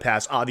before in the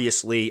past,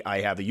 obviously,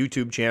 I have a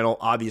YouTube channel.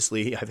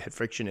 Obviously, I've had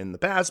friction in the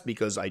past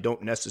because I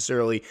don't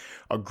necessarily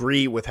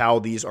agree with how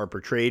these are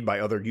portrayed by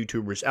other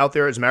YouTubers out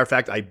there. As a matter of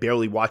fact, I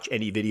barely watch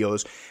any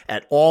videos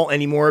at all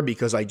anymore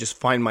because I just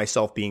find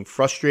myself being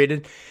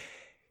frustrated.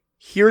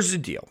 Here's the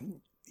deal.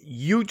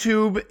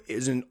 YouTube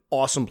is an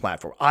awesome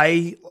platform.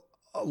 I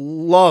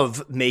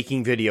love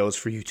making videos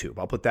for YouTube.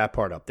 I'll put that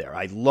part up there.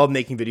 I love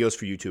making videos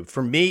for YouTube.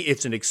 For me,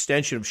 it's an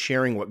extension of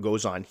sharing what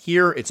goes on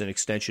here. It's an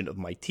extension of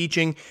my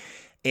teaching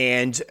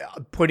and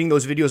putting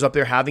those videos up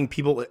there, having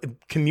people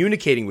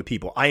communicating with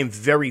people. I am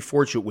very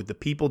fortunate with the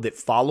people that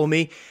follow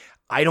me.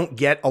 I don't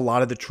get a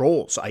lot of the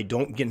trolls. I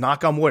don't get,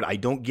 knock on wood, I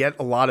don't get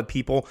a lot of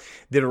people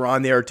that are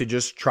on there to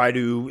just try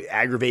to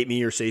aggravate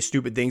me or say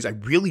stupid things. I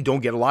really don't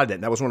get a lot of that.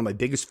 And that was one of my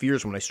biggest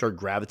fears when I started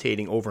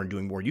gravitating over and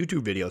doing more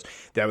YouTube videos,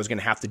 that I was going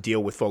to have to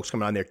deal with folks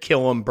coming on there,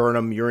 kill them, burn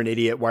them, you're an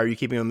idiot, why are you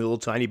keeping them in little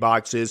tiny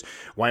boxes,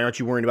 why aren't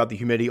you worrying about the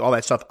humidity, all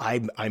that stuff.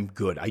 I'm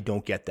good. I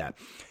don't get that.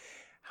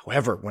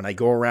 However, when I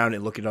go around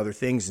and look at other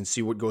things and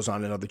see what goes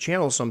on in other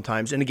channels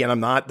sometimes, and again, I'm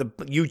not the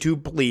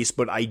YouTube police,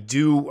 but I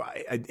do,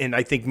 and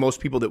I think most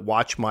people that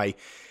watch my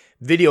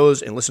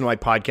videos and listen to my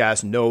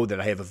podcast know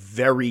that I have a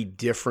very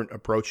different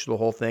approach to the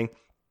whole thing.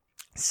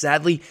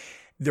 Sadly,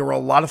 there are a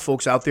lot of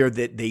folks out there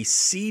that they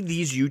see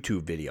these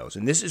YouTube videos,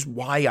 and this is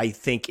why I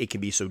think it can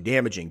be so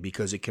damaging,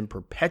 because it can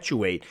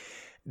perpetuate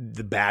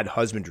the bad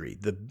husbandry,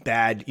 the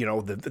bad,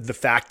 the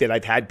fact that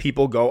I've had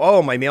people go,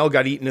 oh, my male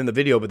got eaten in the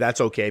video, but that's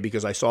okay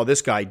because I saw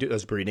this guy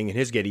does breeding and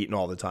his get eaten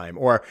all the time.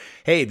 Or,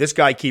 hey, this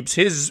guy keeps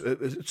his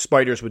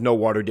spiders with no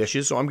water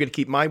dishes, so I'm going to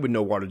keep mine with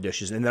no water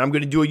dishes. And then I'm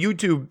going to do a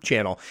YouTube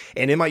channel.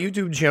 And in my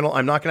YouTube channel,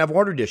 I'm not going to have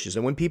water dishes.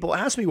 And when people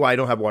ask me why I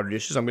don't have water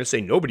dishes, I'm going to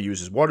say nobody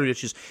uses water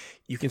dishes.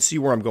 You can see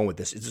where I'm going with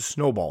this. It's a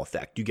snowball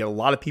effect. You get a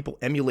lot of people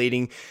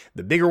emulating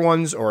the bigger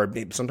ones, or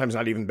sometimes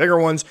not even bigger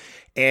ones,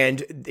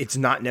 and it's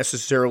not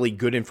necessarily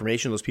good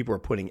information those people are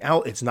putting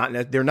out.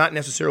 They're not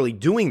necessarily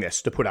doing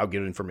this to put out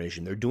good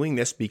information. They're doing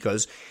this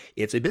because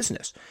it's a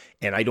business,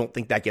 and I don't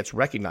think that gets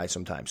recognized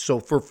sometimes. So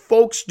for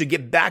folks to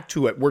get back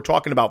to it, we're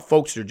talking about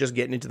folks that are just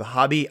getting into the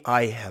hobby.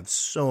 I have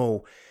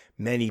so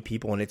many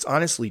people, and it's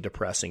honestly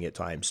depressing at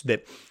times,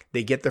 that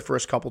they get their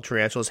first couple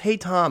tarantulas. Hey,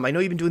 Tom, I know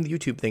you've been doing the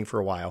YouTube thing for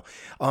a while.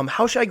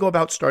 How should I go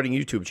about starting a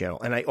YouTube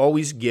channel? And I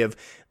always give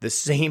the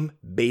same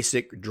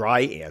basic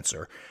dry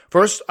answer.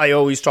 First, I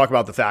always talk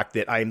about the fact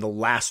that I am the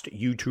last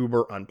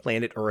YouTuber on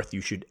planet Earth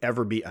you should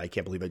ever be. I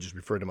can't believe I just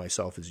referred to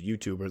myself as a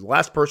YouTuber. The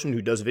last person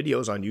who does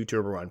videos on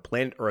YouTube or on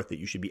planet Earth that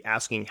you should be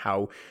asking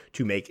how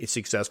to make a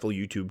successful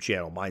YouTube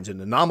channel. Mine's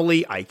an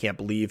anomaly. I can't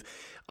believe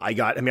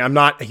I'm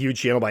not a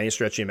huge channel by any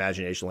stretch of the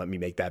imagination. Let me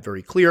make that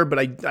very clear. But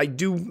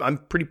I'm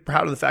pretty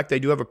proud of the fact that I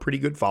do have a pretty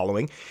good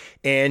following.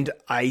 And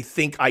I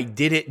think I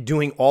did it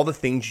doing all the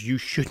things you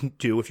shouldn't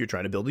do if you're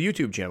trying to build a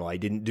YouTube channel. I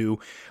didn't do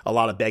a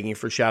lot of begging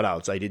for shout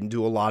outs. I didn't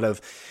do a lot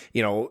of,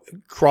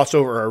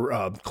 crossover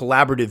or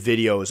collaborative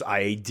videos.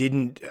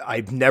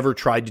 I've never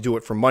tried to do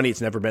it for money.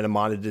 It's never been a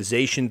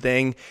monetization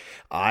thing.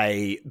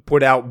 I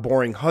put out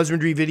boring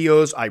husbandry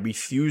videos. I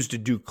refuse to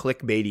do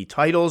clickbaity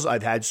titles.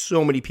 I've had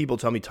so many people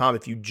tell me, Tom,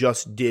 if you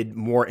just did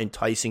more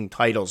enticing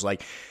titles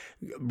like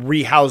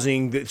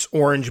rehousing this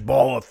orange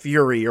ball of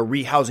fury or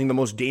rehousing the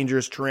most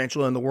dangerous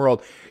tarantula in the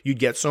world, you'd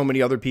get so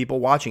many other people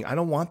watching. I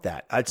don't want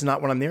that. That's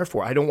not what I'm there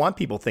for. I don't want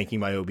people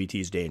thinking my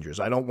OBT is dangerous.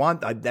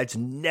 That's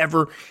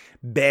never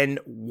been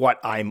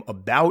what I'm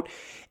about.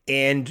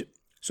 And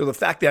so the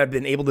fact that I've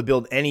been able to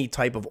build any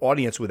type of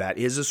audience with that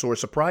is a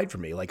source of pride for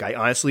me. Like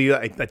I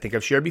think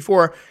I've shared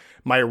before,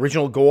 my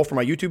original goal for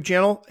my YouTube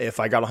channel, if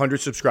I got 100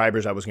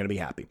 subscribers, I was going to be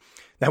happy.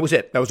 That was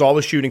it. That was all I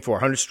was shooting for.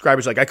 100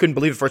 subscribers. Like, I couldn't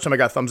believe the first time I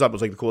got a thumbs up. It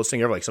was like the coolest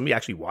thing ever. Like, somebody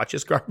actually watched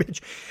this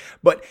garbage.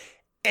 But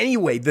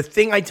anyway, the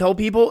thing I tell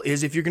people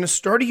is if you're going to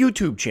start a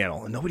YouTube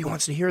channel, and nobody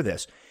wants to hear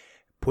this,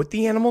 put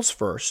the animals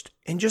first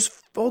and just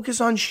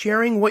focus on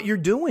sharing what you're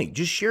doing.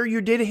 Just share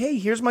your data.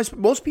 Hey,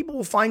 most people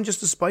will find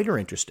just a spider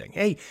interesting.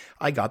 Hey,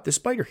 I got this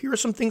spider. Here are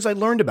some things I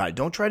learned about it.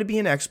 Don't try to be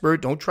an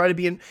expert. Don't try to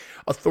be an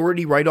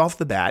authority right off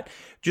the bat.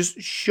 Just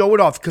show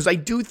it off. Because I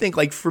do think,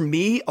 like, for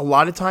me, a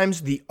lot of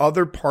times the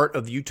other part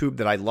of YouTube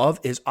that I love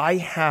is I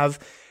have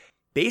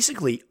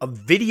basically a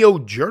video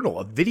journal,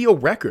 a video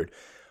record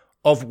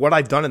of what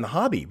I've done in the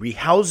hobby,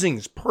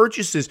 rehousings,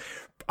 purchases.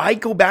 I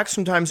go back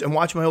sometimes and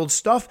watch my old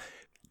stuff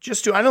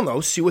just to, I don't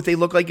know, see what they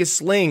look like as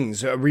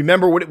slings.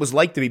 Remember what it was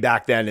like to be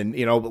back then,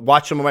 and,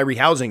 watch some of my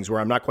rehousings where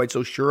I'm not quite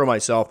so sure of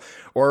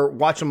myself, or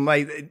watch some of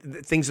my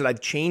things that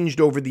I've changed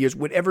over the years,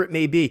 whatever it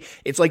may be.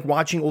 It's like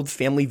watching old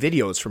family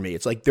videos for me.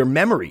 It's like they're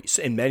memories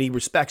in many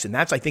respects. And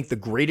that's, I think, the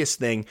greatest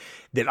thing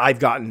that I've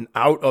gotten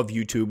out of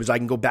YouTube is I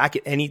can go back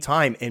at any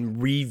time and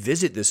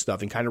revisit this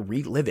stuff and kind of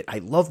relive it. I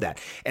love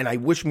that. And I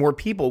wish more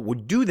people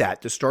would do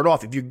that to start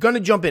off. If you're going to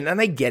jump in, and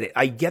I get it.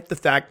 I get the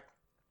fact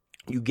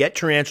you get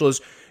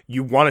tarantulas,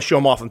 you want to show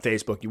them off on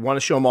Facebook. You want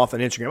to show them off on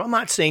Instagram. I'm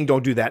not saying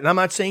don't do that. And I'm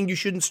not saying you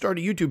shouldn't start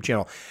a YouTube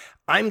channel.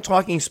 I'm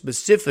talking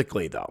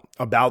specifically, though,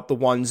 about the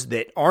ones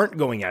that aren't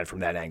going at it from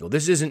that angle.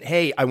 This isn't,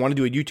 hey, I want to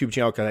do a YouTube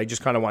channel because I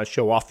just kind of want to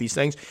show off these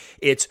things.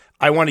 It's,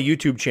 I want a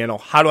YouTube channel.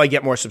 How do I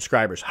get more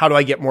subscribers? How do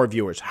I get more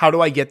viewers? How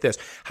do I get this?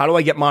 How do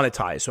I get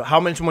monetized? So how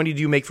much money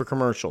do you make for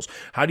commercials?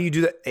 How do you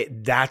do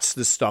that? That's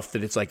the stuff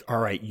that it's like, all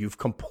right, you've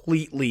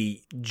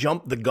completely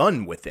jumped the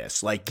gun with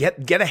this. Like,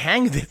 get a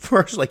hang of it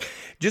first. Like,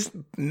 just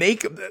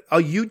make a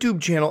YouTube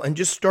channel and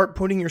just start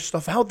putting your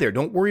stuff out there.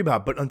 Don't worry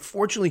about it. But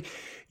unfortunately,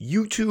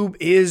 YouTube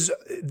is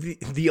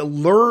the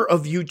allure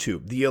of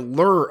YouTube, the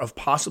allure of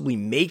possibly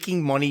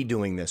making money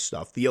doing this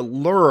stuff, the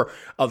allure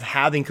of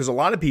having, because a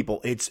lot of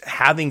people, it's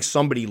having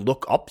somebody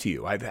look up to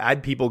you. I've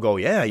had people go,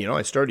 yeah,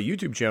 I started a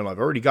YouTube channel. I've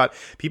already got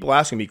people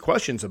asking me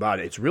questions about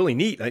it. It's really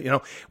neat,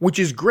 which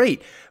is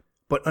great.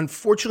 But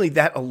unfortunately,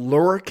 that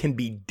allure can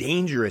be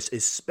dangerous,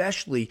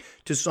 especially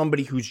to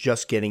somebody who's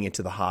just getting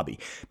into the hobby.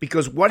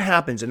 Because what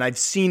happens, and I've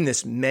seen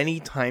this many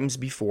times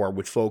before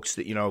with folks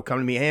that, come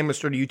to me, hey, I'm going to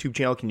start a YouTube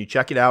channel. Can you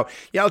check it out?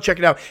 Yeah, I'll check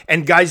it out.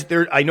 And guys,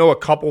 I know a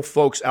couple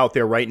folks out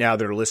there right now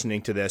that are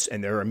listening to this,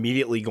 and they're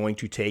immediately going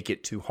to take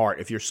it to heart.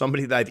 If you're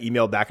somebody that I've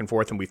emailed back and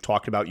forth and we've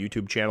talked about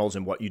YouTube channels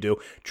and what you do,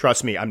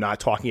 trust me, I'm not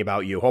talking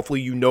about you.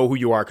 Hopefully you know who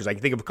you are, because I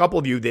can think of a couple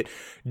of you that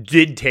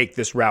did take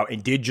this route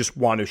and did just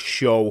want to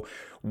show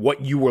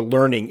what you were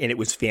learning, and it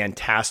was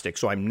fantastic.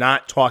 So I'm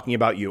not talking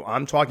about you.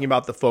 I'm talking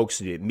about the folks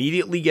that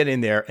immediately get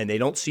in there and they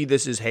don't see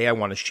this as, hey, I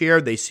want to share.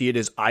 They see it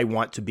as, I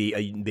want to be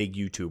a big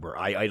YouTuber.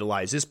 I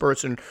idolize this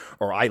person,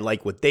 or I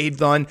like what they've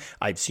done.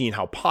 I've seen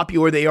how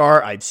popular they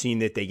are. I've seen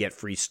that they get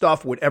free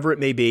stuff, whatever it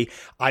may be.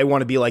 I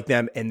want to be like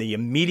them. And the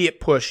immediate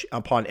push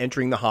upon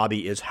entering the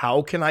hobby is,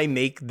 how can I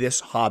make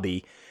this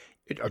hobby,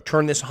 or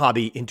turn this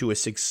hobby into a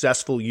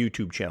successful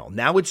YouTube channel?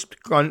 Now it's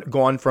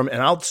gone from,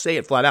 and I'll say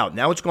it flat out,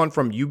 now it's gone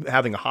from you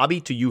having a hobby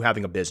to you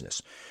having a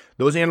business.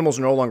 Those animals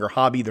are no longer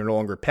hobby. They're no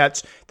longer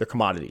pets. They're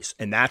commodities.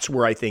 And that's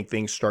where I think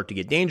things start to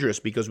get dangerous,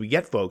 because we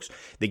get folks,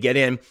 they get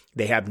in,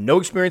 they have no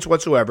experience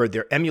whatsoever.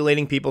 They're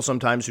emulating people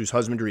sometimes whose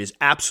husbandry is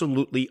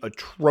absolutely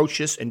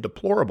atrocious and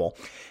deplorable.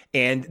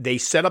 And they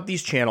set up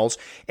these channels,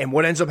 and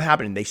what ends up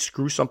happening, they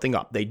screw something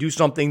up. They do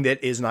something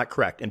that is not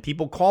correct, and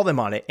people call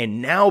them on it.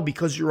 And now,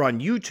 because you're on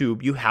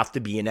YouTube, you have to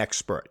be an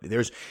expert.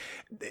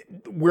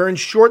 We're in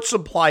short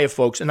supply of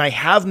folks, and I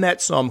have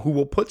met some who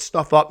will put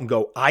stuff up and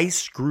go, I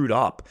screwed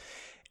up.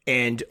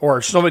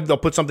 Or they'll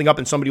put something up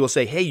and somebody will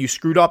say, hey, you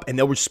screwed up. And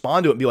they'll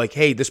respond to it and be like,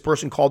 hey, this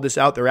person called this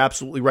out. They're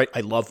absolutely right. I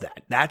love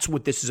that. That's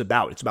what this is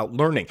about. It's about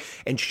learning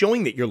and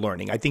showing that you're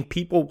learning. I think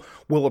people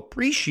will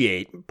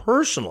appreciate,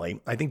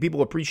 personally, I think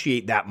people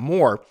appreciate that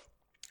more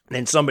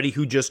than somebody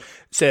who just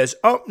says,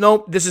 oh,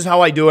 no, this is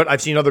how I do it.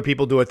 I've seen other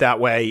people do it that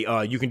way.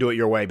 You can do it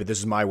your way, but this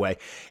is my way,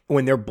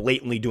 when they're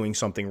blatantly doing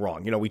something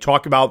wrong. We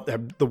talk about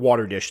the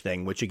water dish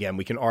thing, which, again,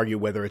 we can argue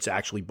whether it's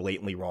actually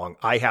blatantly wrong.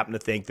 I happen to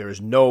think there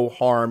is no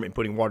harm in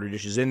putting water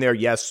dishes in there.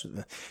 Yes,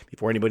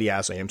 before anybody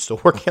asks, I am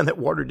still working on that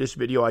water dish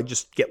video. I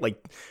just get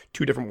like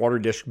 2 different water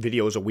dish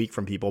videos a week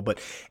from people. But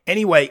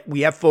anyway,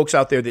 we have folks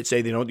out there that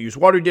say they don't use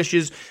water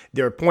dishes.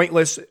 They're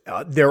pointless.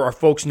 There are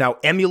folks now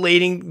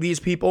emulating these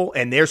people,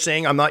 and they're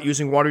saying, I'm not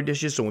using water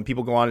dishes. So when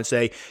people go on and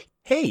say,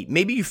 hey,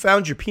 maybe you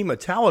found your P.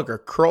 Metallica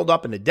curled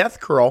up in a death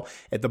curl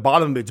at the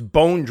bottom of its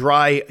bone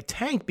dry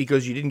tank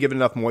because you didn't give it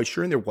enough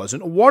moisture and there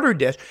wasn't a water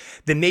dish,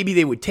 then maybe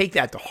they would take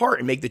that to heart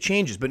and make the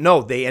changes. But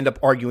no, they end up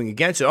arguing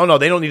against it. Oh no,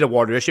 they don't need a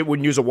water dish. It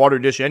wouldn't use a water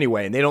dish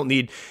anyway, and they don't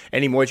need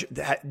any moisture.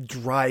 That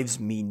drives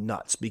me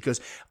nuts, because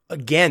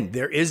again,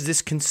 there is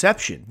this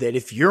conception that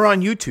if you're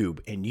on YouTube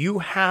and you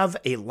have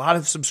a lot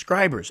of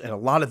subscribers and a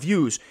lot of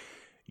views,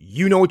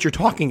 you know what you're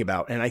talking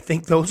about. And I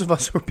think those of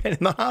us who have been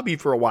in the hobby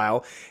for a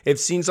while have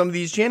seen some of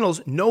these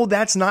channels. No,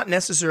 that's not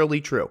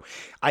necessarily true.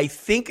 I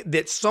think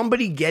that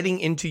somebody getting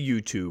into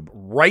YouTube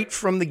right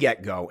from the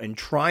get-go and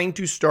trying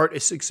to start a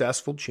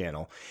successful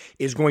channel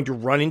is going to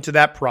run into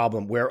that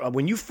problem where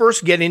when you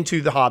first get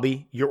into the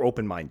hobby, you're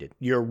open-minded.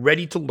 You're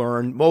ready to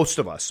learn. Most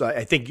of us,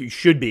 I think you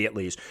should be at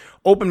least,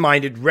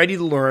 open-minded, ready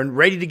to learn,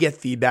 ready to get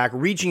feedback,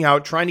 reaching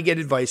out, trying to get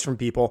advice from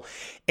people.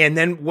 And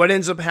then what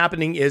ends up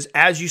happening is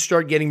as you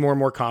start getting more and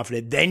more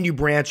confident, then you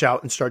branch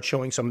out and start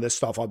showing some of this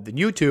stuff on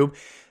YouTube.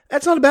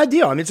 That's not a bad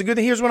deal. I mean, it's a good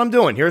thing. Here's what I'm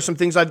doing. Here's some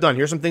things I've done.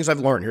 Here's some things I've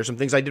learned. Here's some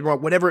things I did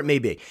wrong, whatever it may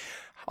be.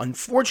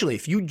 Unfortunately,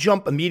 if you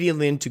jump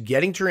immediately into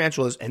getting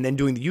tarantulas and then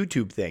doing the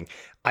YouTube thing,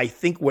 I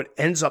think what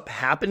ends up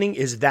happening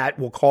is that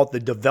we'll call it the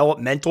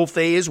developmental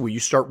phase where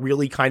you start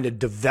really kind of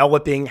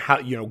developing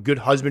how, good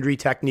husbandry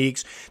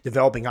techniques,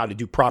 developing how to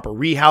do proper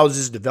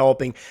rehouses,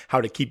 developing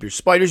how to keep your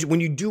spiders.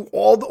 When you do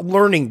all the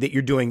learning that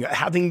you're doing,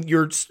 having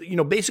your,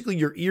 basically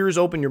your ears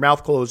open, your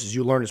mouth closed as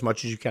you learn as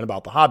much as you can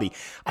about the hobby,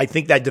 I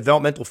think that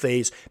developmental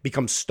phase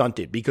becomes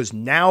stunted because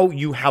now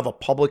you have a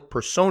public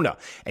persona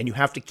and you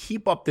have to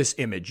keep up this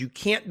image. You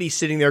can't be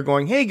sitting there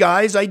going, hey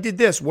guys, I did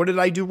this. What did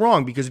I do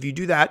wrong? Because if you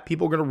do that,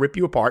 people are going to rip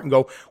you apart and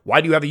go, why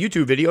do you have a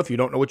YouTube video if you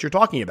don't know what you're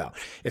talking about?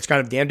 It's kind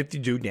of damned if you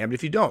do, damned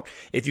if you don't.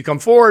 If you come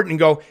forward and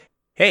go,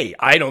 hey,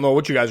 I don't know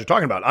what you guys are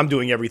talking about. I'm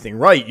doing everything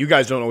right. You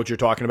guys don't know what you're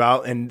talking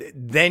about. And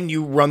then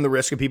you run the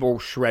risk of people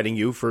shredding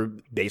you for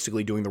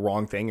basically doing the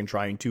wrong thing and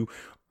trying to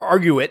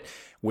argue it,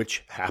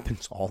 which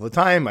happens all the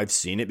time. I've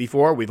seen it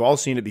before. We've all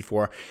seen it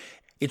before.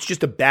 It's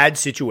just a bad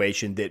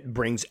situation that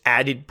brings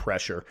added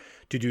pressure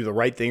to do the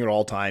right thing at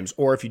all times,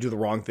 or if you do the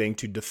wrong thing,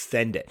 to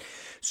defend it.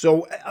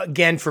 So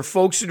again, for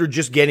folks that are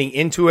just getting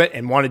into it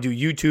and want to do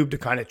YouTube to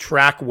kind of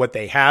track what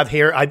they have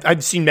here,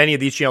 I've seen many of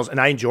these channels and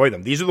I enjoy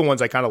them. These are the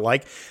ones I kind of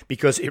like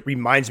because it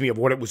reminds me of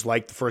what it was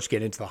like to first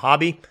get into the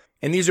hobby.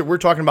 And we're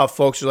talking about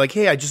folks who are like,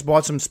 hey, I just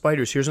bought some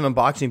spiders. Here's an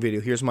unboxing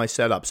video. Here's my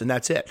setups. And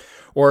that's it.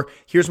 Or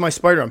here's my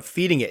spider. I'm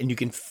feeding it. And you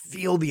can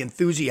feel the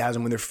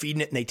enthusiasm when they're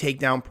feeding it and they take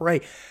down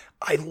prey.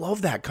 I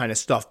love that kind of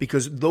stuff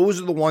because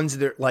those are the ones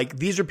that are like,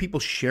 these are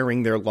people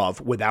sharing their love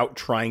without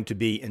trying to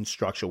be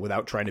instructional,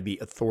 without trying to be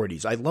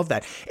authorities. I love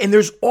that. And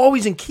there's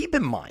always, and keep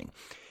in mind,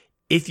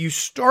 if you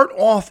start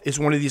off as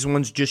one of these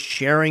ones just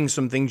sharing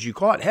some things you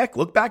caught, heck,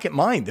 look back at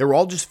mine. They were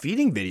all just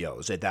feeding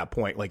videos at that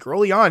point. Like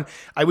early on,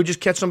 I would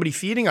just catch somebody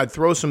feeding. I'd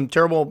throw some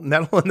terrible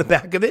metal in the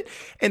back of it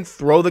and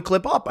throw the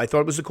clip up. I thought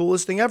it was the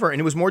coolest thing ever. And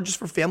it was more just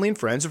for family and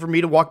friends and for me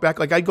to walk back.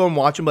 Like I'd go and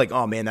watch them like,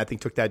 oh man, that thing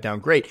took that down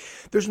great.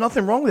 There's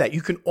nothing wrong with that.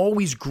 You can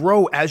always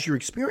grow as your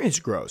experience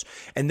grows.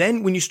 And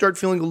then when you start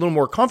feeling a little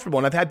more comfortable,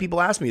 and I've had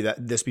people ask me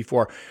this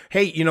before,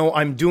 hey,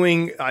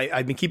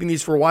 I've been keeping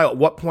these for a while. At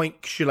what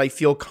point should I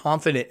feel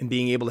confident in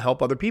being able to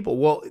help other people?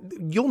 Well,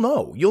 you'll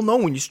know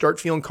when you start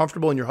feeling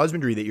comfortable in your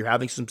husbandry that you're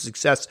having some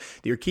success,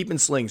 that you're keeping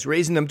slings,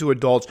 raising them to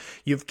adults.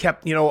 You've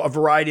kept, a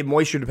variety of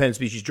moisture dependent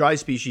species, dry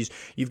species.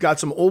 You've got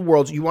some old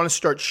worlds. You want to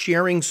start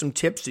sharing some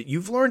tips that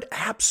you've learned.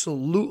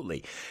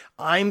 Absolutely.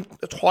 I'm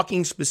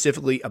talking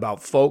specifically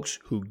about folks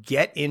who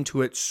get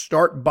into it,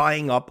 start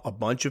buying up a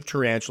bunch of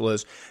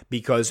tarantulas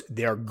because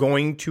they're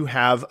going to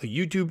have a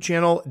YouTube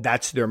channel.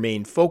 That's their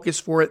main focus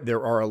for it.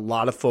 There are a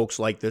lot of folks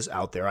like this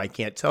out there. I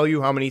can't tell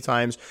you how many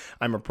times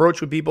I'm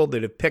approached with people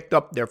that have picked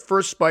up their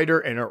first spider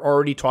and are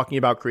already talking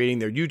about creating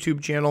their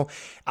YouTube channel.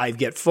 I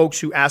get folks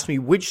who ask me,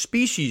 which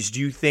species do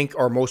you think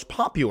are most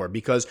popular?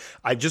 Because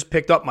I just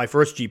picked up my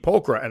first G.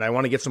 pulchra and I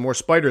want to get some more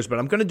spiders, but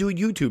I'm going to do a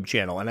YouTube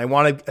channel and I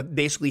want to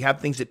basically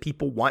have things that people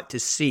want to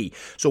see.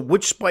 So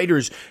which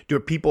spiders are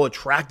people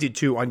attracted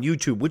to on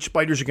YouTube? Which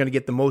spiders are going to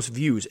get the most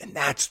views? And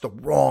that's the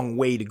wrong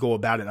way to go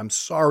about it. I'm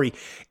sorry.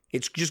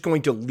 It's just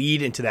going to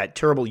lead into that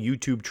terrible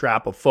YouTube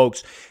trap of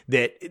folks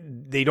that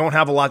they don't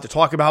have a lot to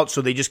talk about,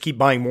 so they just keep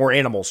buying more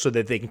animals so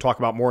that they can talk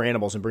about more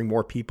animals and bring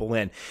more people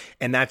in.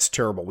 And that's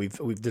terrible.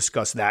 We've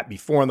discussed that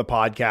before on the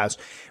podcast.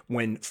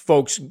 When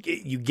folks,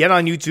 you get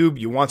on YouTube,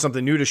 you want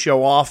something new to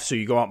show off, so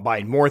you go out and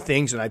buy more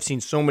things. And I've seen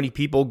so many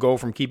people go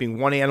from keeping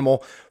one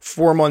animal,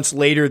 4 months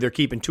later, they're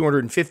keeping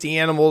 250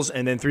 animals,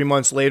 and then 3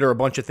 months later, a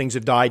bunch of things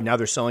have died. Now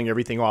they're selling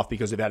everything off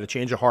because they've had a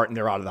change of heart and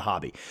they're out of the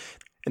hobby.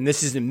 And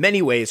this is in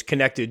many ways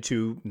connected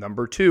to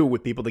number 2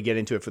 with people that get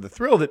into it for the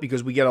thrill of it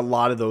because we get a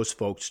lot of those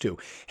folks too.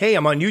 Hey,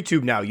 I'm on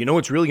YouTube now. You know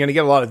what's really going to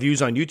get a lot of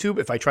views on YouTube?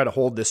 If I try to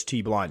hold this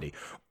T. blondie,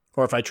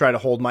 or if I try to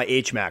hold my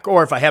HMAC,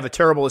 or if I have a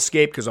terrible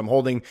escape because I'm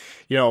holding,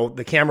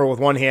 the camera with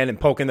one hand and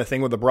poking the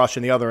thing with a brush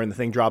in the other and the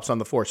thing drops on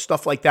the floor,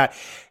 stuff like that.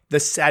 The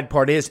sad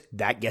part is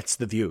that gets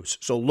the views.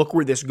 So look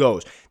where this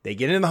goes. They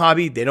get in the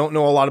hobby. They don't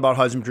know a lot about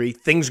husbandry.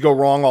 Things go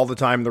wrong all the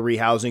time in the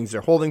rehousings.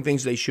 They're holding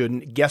things they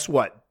shouldn't. Guess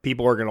what?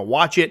 People are going to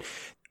watch it.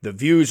 The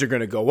views are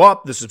going to go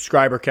up. The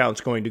subscriber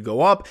count's going to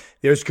go up.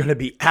 There's going to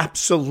be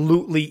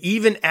absolutely,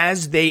 even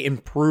as they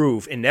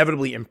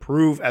inevitably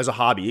improve as a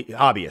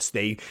hobbyist,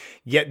 they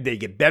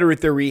get better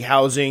at their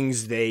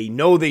rehousings. They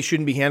know they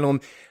shouldn't be handling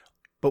them.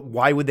 But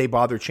why would they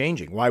bother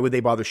changing? Why would they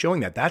bother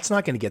showing that? That's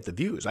not going to get the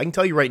views. I can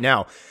tell you right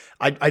now,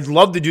 I'd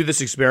love to do this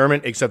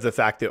experiment, except the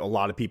fact that a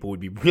lot of people would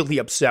be really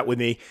upset with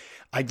me.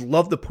 I'd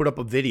love to put up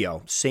a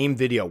video, same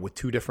video with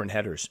 2 different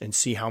headers, and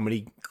see how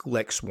many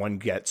clicks one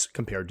gets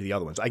compared to the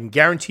other ones. I can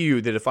guarantee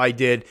you that if I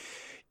did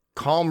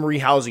calm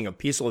rehousing of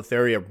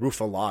Poecilotheria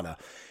rufilata,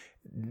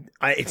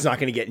 it's not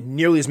going to get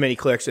nearly as many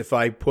clicks if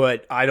I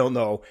put, I don't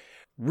know,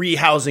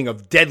 rehousing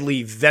of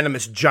deadly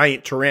venomous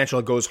giant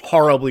tarantula goes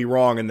horribly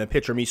wrong and the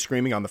picture of me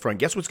screaming on the front.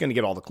 Guess what's going to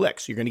get all the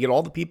clicks? You're going to get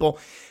all the people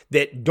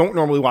that don't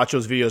normally watch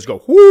those videos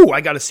go, whoo,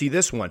 I got to see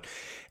this one.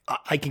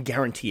 I can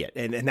guarantee it.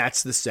 And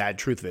that's the sad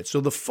truth of it.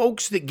 So the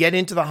folks that get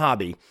into the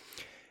hobby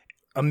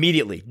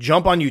immediately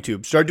jump on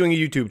YouTube, start doing a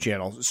YouTube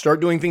channel, start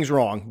doing things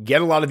wrong,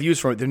 get a lot of views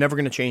from it. They're never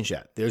going to change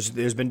that. There's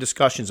been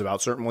discussions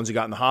about certain ones that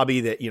got in the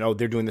hobby that,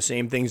 they're doing the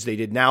same things they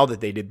did now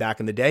that they did back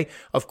in the day.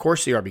 Of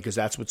course they are, because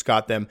that's what's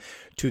got them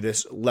to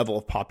this level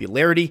of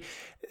popularity.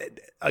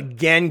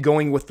 Again,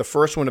 going with the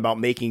first one about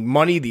making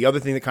money, the other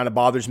thing that kind of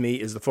bothers me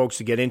is the folks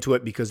that get into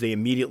it because they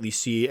immediately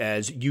see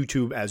as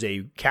YouTube as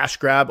a cash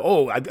grab.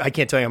 Oh, I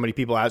can't tell you how many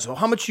people ask,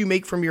 how much do you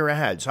make from your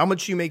ads? How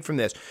much do you make from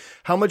this?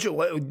 How much?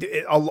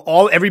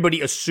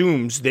 Everybody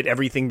assumes that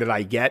everything that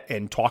I get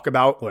and talk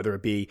about, whether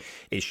it be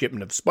a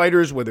shipment of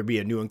spiders, whether it be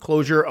a new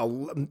enclosure,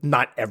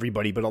 not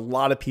everybody, but a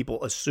lot of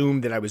people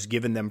assume that I was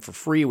giving them for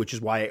free, which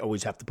is why I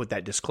always have to put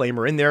that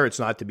disclaimer in there. It's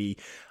not to be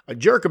a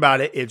jerk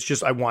about it. It's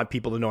just I want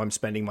people to know I'm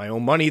spending my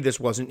own money. This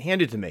wasn't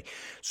handed to me.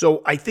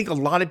 So I think a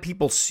lot of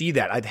people see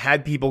that. I've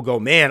had people go,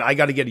 man, I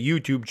got to get a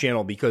YouTube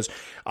channel because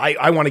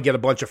I want to get a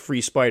bunch of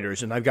free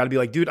spiders. And I've got to be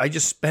like, dude, I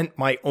just spent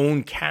my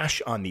own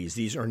cash on these.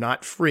 These are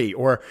not free.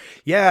 Or,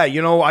 yeah,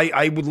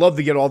 I would love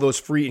to get all those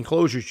free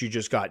enclosures you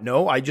just got.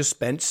 No, I just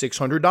spent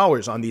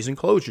 $600 on these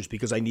enclosures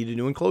because I needed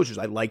new enclosures.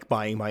 I like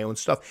buying my own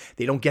stuff.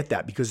 They don't get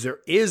that because there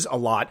is a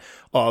lot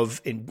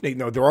of,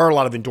 there are a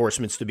lot of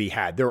endorsements to be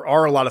had. There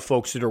are a lot of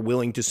folks that are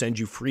willing to send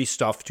you free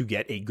stuff to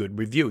get a good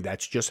review.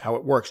 That's just how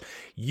it works.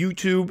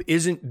 YouTube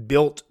isn't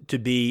built to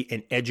be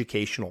an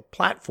educational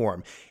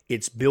platform.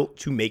 It's built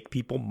to make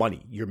people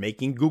money. You're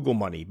making Google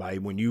money by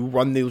when you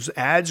run those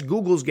ads.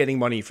 Google's getting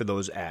money for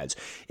those ads.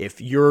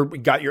 If you're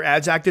got your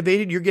ads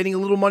activated, you're getting a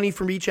little money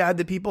from each ad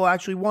that people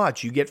actually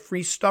watch. You get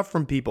free stuff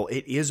from people.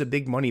 It is a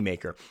big money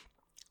maker.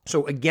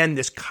 So again,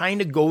 this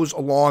kind of goes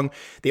along.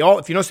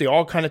 If you notice, they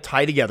all kind of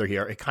tie together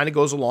here. It kind of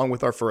goes along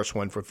with our first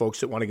one for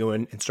folks that want to go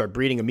in and start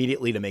breeding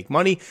immediately to make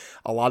money.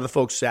 A lot of the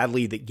folks,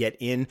 sadly, that get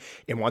in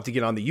and want to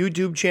get on the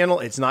YouTube channel,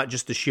 it's not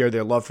just to share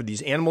their love for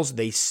these animals.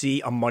 They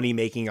see a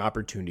money-making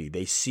opportunity.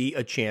 They see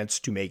a chance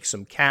to make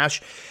some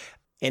cash.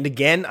 And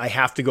again, I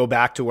have to go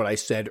back to what I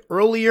said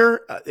earlier.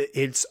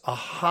 It's a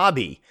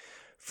hobby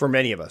for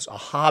many of us, a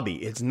hobby.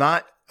 It's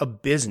not a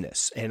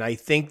business. And I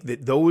think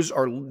that those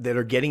that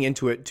are getting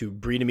into it to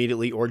breed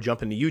immediately or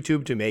jump into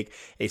YouTube to make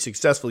a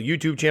successful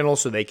YouTube channel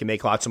so they can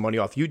make lots of money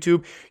off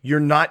YouTube, you're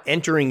not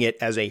entering it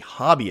as a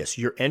hobbyist.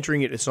 You're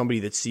entering it as somebody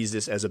that sees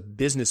this as a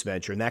business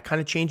venture. And that kind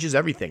of changes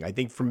everything. I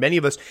think for many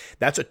of us,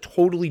 that's a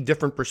totally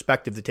different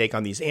perspective to take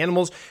on these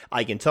animals.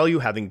 I can tell you,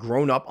 having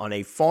grown up on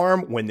a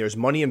farm, when there's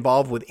money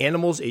involved with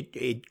animals,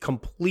 it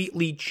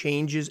completely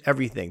changes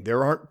everything.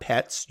 There aren't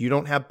pets. You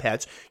don't have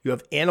pets. You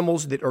have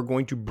animals that are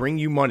going to bring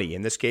you money.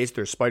 In this case,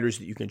 there's spiders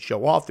that you can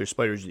show off. There's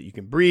spiders that you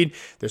can breed.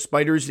 There's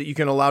spiders that you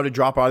can allow to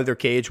drop out of their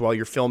cage while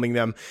you're filming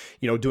them,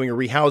 doing a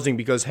rehousing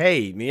because,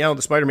 hey,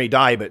 the spider may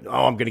die, but,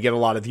 I'm going to get a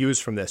lot of views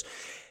from this.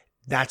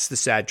 That's the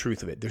sad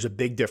truth of it. There's a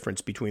big difference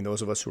between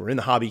those of us who are in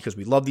the hobby because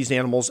we love these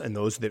animals and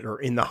those that are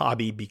in the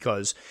hobby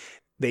because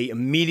they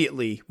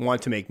immediately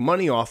want to make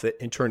money off it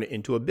and turn it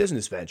into a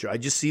business venture. I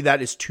just see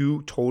that as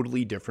two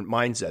totally different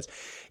mindsets.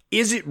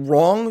 Is it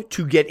wrong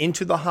to get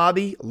into the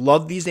hobby,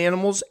 love these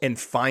animals, and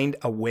find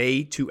a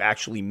way to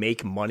actually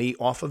make money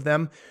off of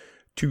them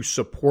to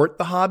support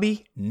the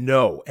hobby?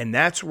 No. And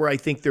that's where I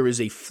think there is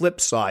a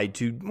flip side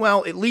to,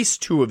 at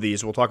least two of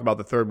these. We'll talk about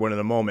the third one in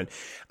a moment.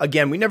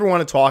 Again, we never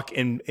want to talk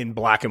in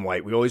black and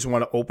white. We always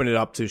want to open it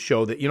up to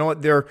show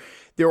that,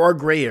 there are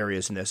gray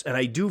areas in this. And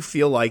I do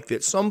feel like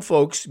that some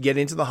folks get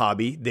into the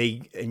hobby.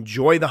 They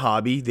enjoy the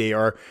hobby. They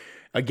are,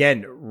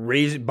 again,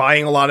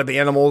 buying a lot of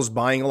animals,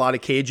 buying a lot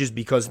of cages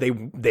because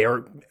they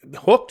are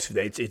hooked.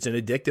 It's an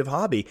addictive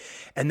hobby.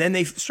 And then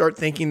they start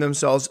thinking to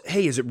themselves,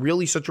 hey, is it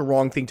really such a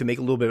wrong thing to make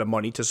a little bit of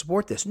money to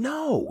support this?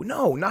 No,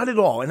 not at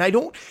all. And I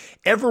don't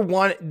ever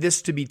want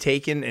this to be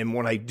taken. And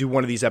when I do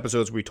one of these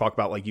episodes where we talk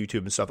about like YouTube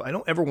and stuff, I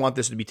don't ever want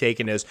this to be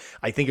taken as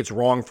I think it's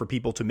wrong for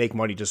people to make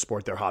money to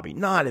support their hobby.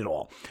 Not at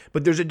all.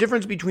 But there's a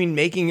difference between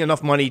making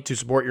enough money to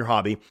support your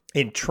hobby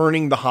and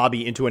turning the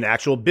hobby into an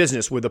actual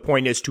business where the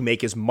point is to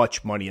make as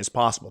much money as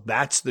possible.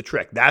 That's the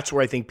trick. That's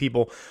where I think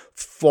people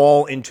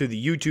fall into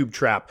the YouTube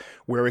trap,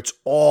 where it's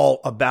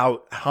all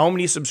about how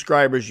many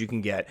subscribers you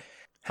can get,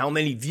 how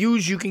many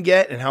views you can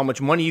get, and how much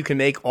money you can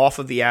make off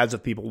of the ads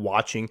of people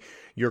watching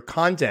your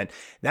content.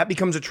 That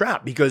becomes a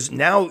trap because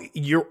now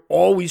you're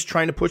always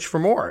trying to push for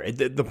more.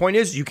 The point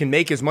is you can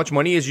make as much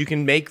money as you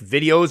can make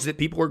videos that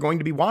people are going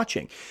to be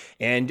watching.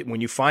 And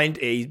when you find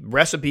a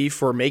recipe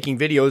for making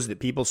videos that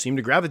people seem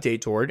to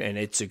gravitate toward, and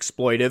it's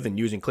exploitive and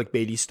using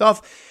clickbaity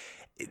stuff,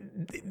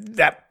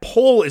 that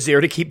pull is there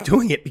to keep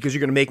doing it because you're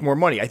going to make more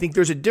money. I think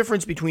there's a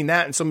difference between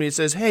that and somebody that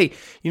says, hey,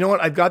 you know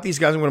what? I've got these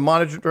guys. I'm going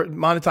to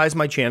monetize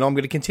my channel. I'm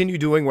going to continue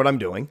doing what I'm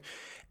doing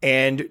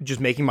and just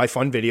making my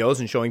fun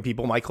videos and showing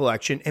people my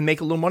collection and make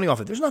a little money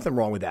off it. There's nothing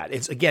wrong with that.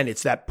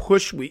 It's that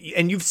push.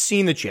 And you've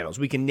seen the channels.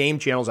 We can name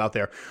channels out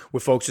there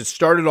with folks that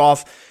started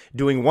off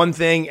doing one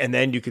thing and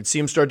then you could see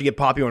them start to get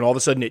popular and all of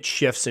a sudden it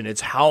shifts and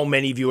it's how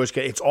many viewers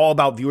get. It's all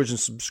about viewers and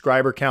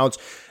subscriber counts.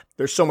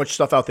 There's so much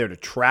stuff out there to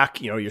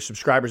track, your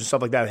subscribers and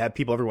stuff like that. I have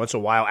people every once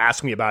in a while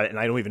ask me about it, and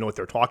I don't even know what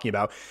they're talking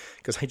about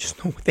because I just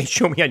know what they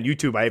show me on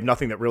YouTube. I have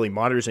nothing that really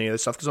monitors any of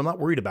this stuff because I'm not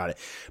worried about it.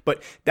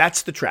 But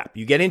that's the trap.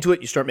 You get into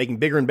it, you start making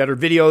bigger and better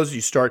videos,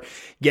 you start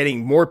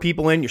getting more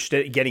people in,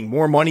 you're getting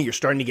more money, you're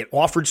starting to get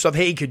offered stuff.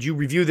 Hey, could you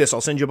review this? I'll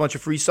send you a bunch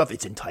of free stuff.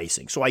 It's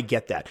enticing. So I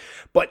get that.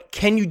 But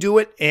can you do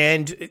it,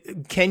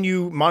 and can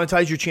you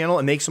monetize your channel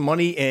and make some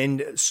money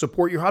and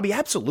support your hobby?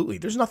 Absolutely.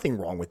 There's nothing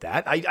wrong with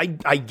that.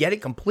 I get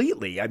it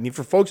completely. I mean,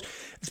 for folks,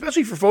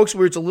 especially for folks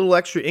where it's a little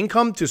extra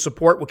income to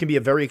support what can be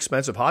a very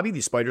expensive hobby.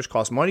 These spiders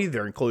cost money.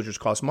 Their enclosures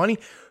cost money.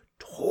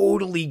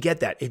 Totally get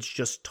that. It's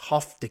just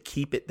tough to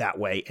keep it that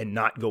way and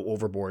not go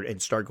overboard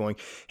and start going,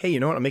 hey, you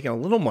know what? I'm making a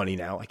little money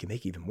now. I can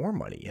make even more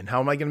money. And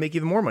how am I going to make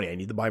even more money? I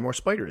need to buy more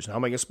spiders. And how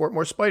am I going to support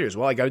more spiders?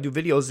 Well, I got to do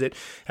videos that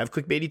have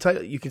clickbaity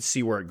titles. You can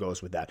see where it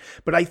goes with that.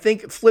 But I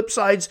think flip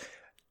sides,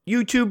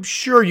 YouTube,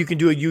 sure, you can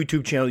do a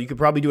YouTube channel. You could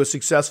probably do a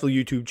successful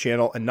YouTube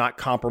channel and not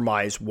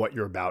compromise what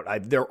you're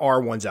about. There are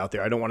ones out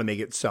there. I don't want to make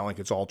it sound like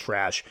it's all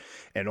trash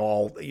and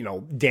all,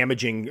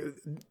 damaging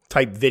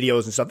type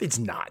videos and stuff. It's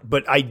not.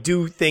 But I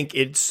do think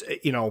it's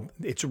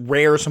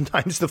rare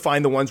sometimes to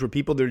find the ones where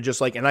people that are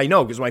just like, and I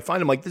know because when I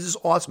find them like, this is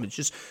awesome. It's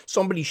just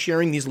somebody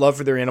sharing these love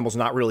for their animals,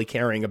 not really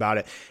caring about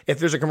it. If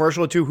there's a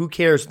commercial or two, who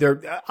cares?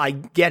 I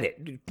get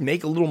it.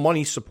 Make a little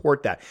money,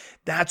 support that.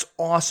 That's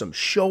awesome.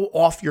 Show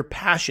off your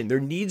passion. There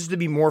needs to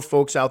be more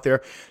folks out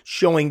there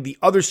showing the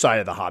other side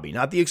of the hobby,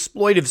 not the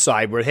exploitive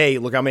side where, hey,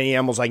 look how many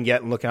animals I can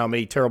get and look how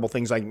many terrible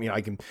things I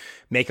can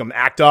make them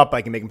act up.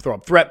 I can make them throw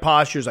up threat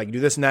postures. I can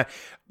do this and that.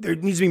 There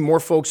needs to be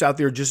more folks out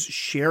there just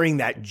sharing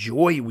that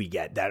joy we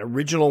get, that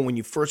original when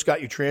you first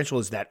got your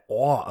tarantulas, that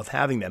awe of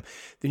having them.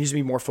 There needs to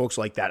be more folks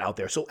like that out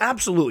there. So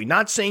absolutely,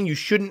 not saying you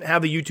shouldn't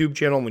have a YouTube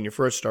channel when you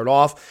first start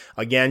off.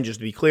 Again,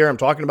 just to be clear, I'm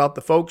talking about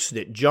the folks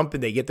that jump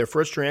and they get their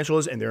first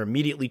tarantulas and they're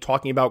immediately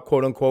talking about,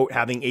 quote unquote,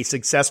 having a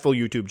successful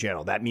YouTube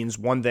channel. That means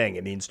one thing.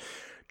 It means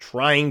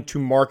trying to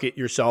market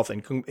yourself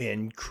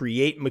and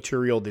create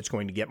material that's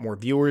going to get more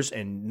viewers.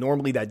 And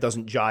normally that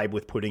doesn't jibe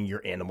with putting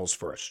your animals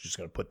first. Just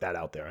going to put that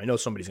out there. I know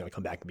somebody's going to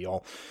come back and be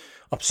all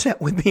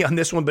upset with me on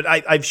this one, but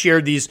I've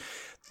shared these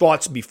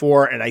thoughts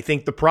before. And I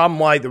think the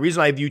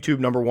reason I have YouTube,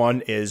 number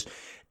one, is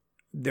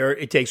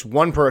it takes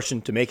one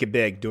person to make it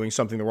big doing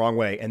something the wrong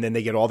way, and then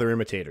they get all their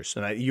imitators.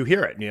 And you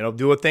hear it,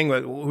 do a thing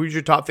with who's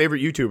your top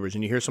favorite YouTubers,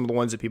 and you hear some of the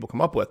ones that people come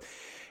up with.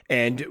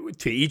 And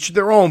to each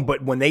their own,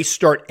 but when they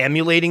start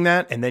emulating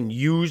that and then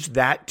use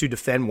that to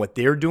defend what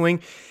they're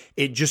doing,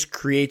 it just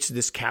creates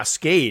this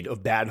cascade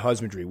of bad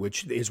husbandry,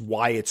 which is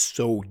why it's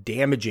so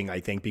damaging,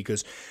 I think,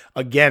 because,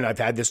 again, I've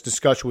had this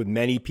discussion with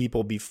many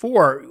people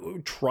before.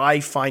 Try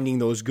finding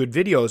those good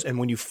videos. And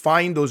when you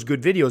find those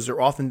good videos,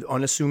 they're often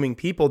unassuming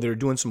people that are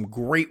doing some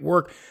great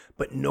work,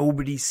 but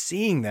nobody's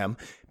seeing them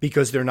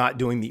because they're not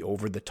doing the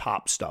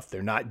over-the-top stuff.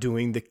 They're not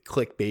doing the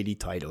clickbaity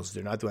titles.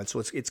 They're not doing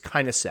so. It's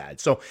kind of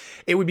sad. So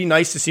it would be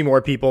nice to see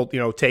more people,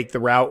 take the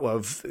route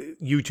of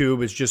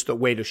YouTube as just a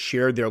way to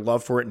share their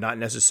love for it, not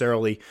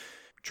necessarily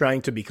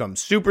trying to become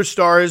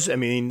superstars. I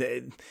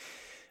mean,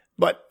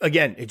 but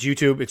again, it's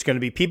YouTube. It's going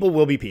to be people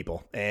will be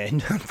people.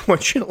 And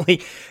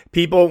unfortunately,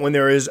 people, when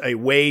there is a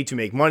way to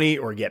make money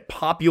or get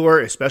popular,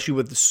 especially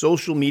with the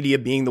social media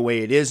being the way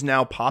it is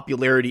now,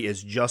 popularity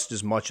is just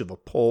as much of a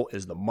pull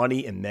as the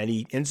money in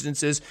many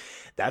instances.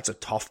 That's a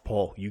tough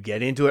pull. You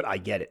get into it. I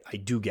get it. I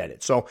do get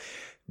it. So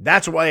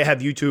that's why I have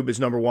YouTube as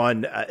number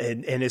one.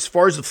 And as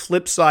far as the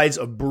flip sides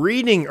of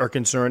breeding are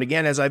concerned,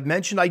 again, as I've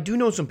mentioned, I do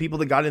know some people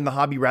that got in the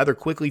hobby rather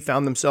quickly,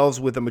 found themselves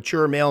with a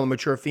mature male and a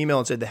mature female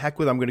and said, the heck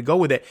with it, I'm going to go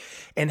with it,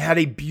 and had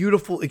a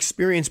beautiful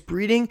experience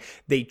breeding.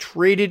 They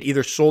traded,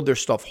 either sold their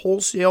stuff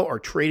wholesale or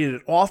traded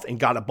it off and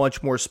got a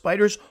bunch more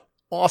spiders.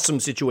 Awesome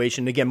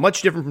situation. Again,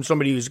 much different from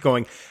somebody who's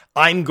going,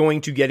 I'm going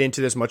to get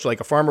into this much like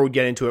a farmer would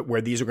get into it,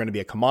 where these are going to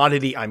be a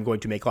commodity. I'm going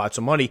to make lots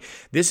of money.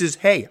 This is,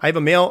 hey, I have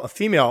a male, a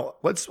female.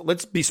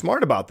 Let's be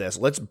smart about this.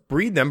 Let's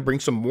breed them, bring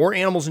some more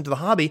animals into the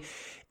hobby,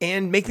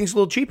 and make things a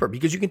little cheaper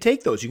because you can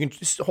take those. You can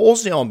just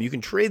wholesale them. You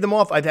can trade them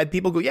off. I've had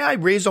people go, yeah, I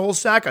raised a whole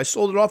sack. I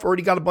sold it off,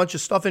 already got a bunch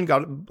of stuff in,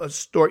 got a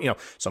store,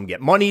 some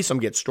get money, some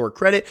get store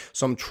credit,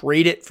 some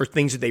trade it for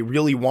things that they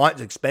really want,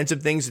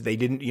 expensive things that they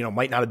didn't,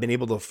 might not have been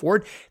able to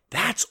afford.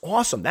 That's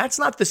awesome. That's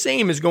not the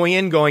same as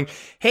going,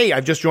 hey,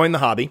 I've just joined the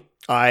hobby.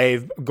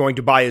 I'm going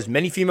to buy as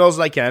many females as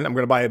I can. I'm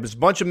going to buy as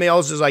bunch of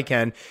males as I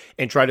can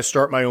and try to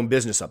start my own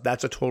business up.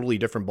 That's a totally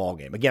different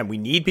ballgame. Again, we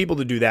need people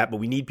to do that, but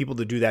we need people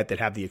to do that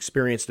have the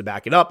experience to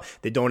back it up.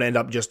 They don't end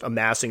up just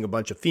amassing a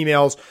bunch of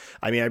females.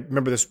 I mean, I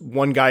remember this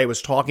one guy I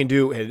was talking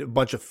to had a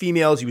bunch of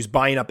females. He was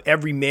buying up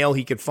every male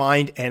he could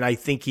find, and I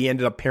think he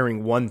ended up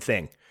pairing one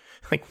thing.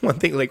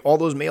 Like all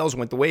those males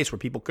went to waste where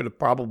people could have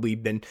probably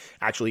been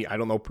actually,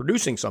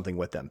 producing something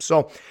with them.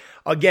 So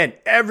again,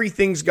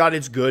 everything's got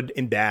its good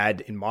and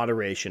bad in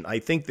moderation. I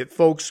think that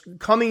folks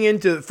coming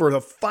for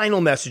the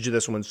final message of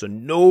this one, so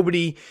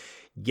nobody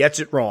gets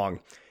it wrong.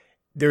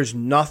 There's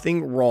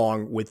nothing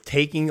wrong with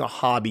taking a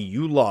hobby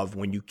you love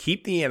when you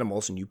keep the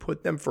animals and you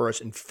put them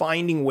first and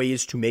finding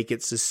ways to make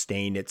it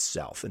sustain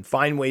itself and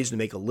find ways to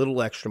make a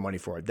little extra money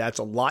for it. That's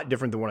a lot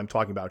different than what I'm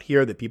talking about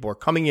here, that people are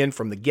coming in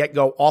from the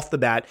get-go, off the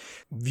bat,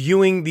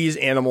 viewing these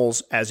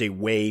animals as a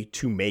way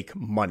to make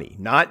money,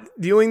 not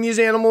viewing these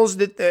animals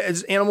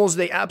as animals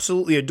they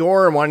absolutely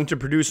adore and wanting to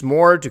produce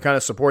more to kind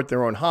of support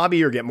their own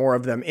hobby or get more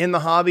of them in the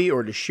hobby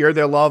or to share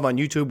their love on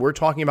YouTube. We're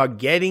talking about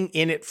getting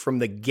in it from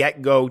the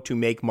get-go to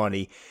make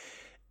money.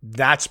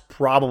 That's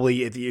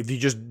probably, if you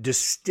just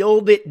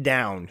distilled it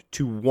down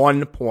to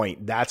one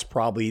point, that's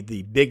probably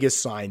the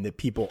biggest sign that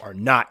people are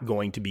not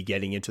going to be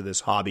getting into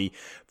this hobby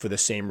for the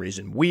same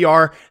reason we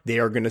are. They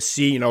are going to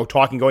see,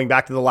 going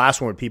back to the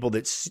last one with people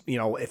that,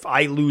 if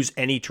I lose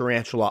any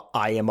tarantula,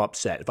 I am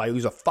upset. If I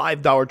lose a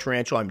 $5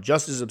 tarantula, I'm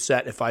just as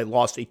upset if I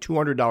lost a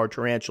 $200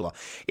 tarantula.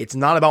 It's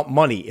not about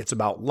money. It's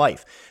about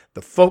life.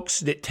 The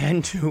folks that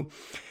tend to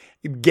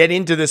get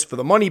into this for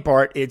the money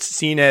part, it's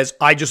seen as,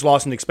 I just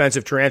lost an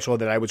expensive tarantula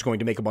that I was going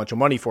to make a bunch of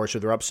money for, so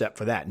they're upset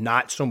for that.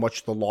 Not so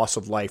much the loss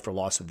of life or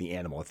loss of the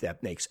animal, if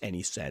that makes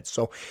any sense.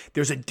 So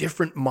there's a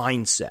different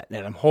mindset,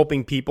 and I'm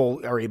hoping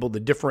people are able to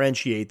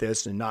differentiate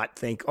this and not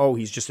think, oh,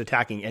 he's just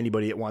attacking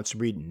anybody that wants to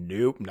breed.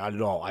 Nope, not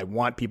at all. I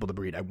want people to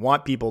breed.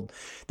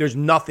 There's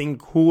nothing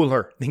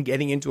cooler than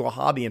getting into a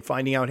hobby and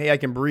finding out, hey, I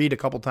can breed a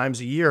couple times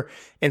a year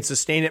and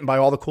sustain it and buy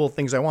all the cool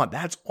things I want.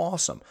 That's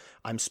awesome.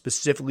 I'm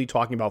specifically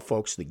talking about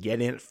folks that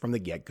get in it from the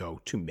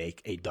get-go to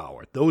make a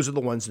dollar. Those are the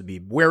ones to be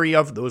wary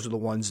of. Those are the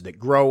ones that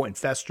grow and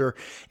fester.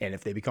 And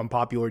if they become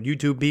popular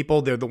YouTube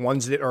people, they're the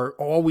ones that are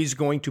always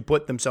going to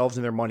put themselves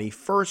and their money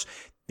first.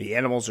 The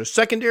animals are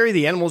secondary.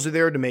 The animals are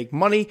there to make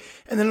money.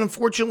 And then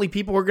unfortunately,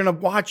 people are going to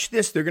watch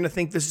this. They're going to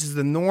think this is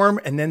the norm.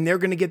 And then they're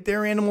going to get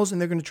their animals and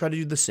they're going to try to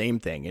do the same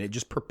thing. And it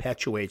just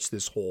perpetuates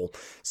this whole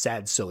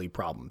sad, silly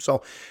problem.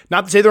 So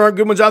not to say there aren't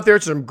good ones out there.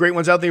 There's some great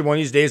ones out there. One of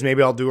these days,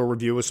 maybe I'll do a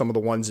review of some of the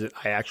ones that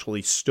I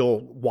actually still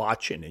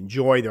watch and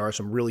enjoy. There are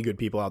some really good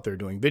people out there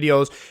doing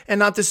videos. And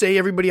not to say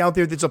everybody out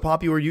there that's a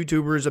popular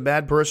YouTuber is a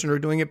bad person or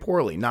doing it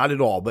poorly. Not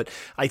at all. But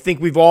I think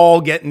we've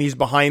all gotten these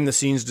behind the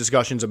scenes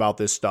discussions about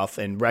this stuff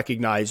and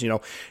recognize,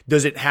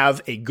 does it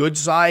have a good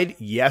side?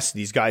 Yes,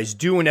 these guys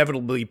do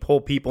inevitably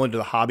pull people into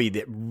the hobby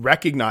that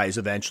recognize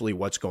eventually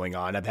what's going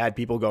on. I've had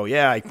people go,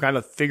 yeah, I kind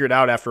of figured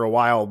out after a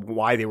while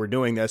why they were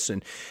doing this.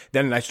 And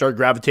then I started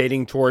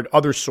gravitating toward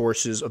other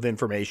sources of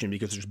information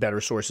because there's better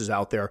sources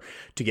out there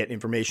to get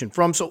information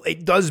from. So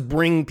it does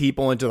bring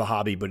people into the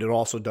hobby, but it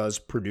also does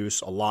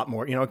produce a lot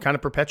more, it kind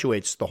of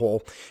perpetuates the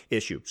whole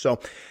issue. So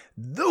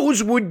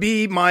those would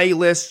be my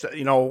list,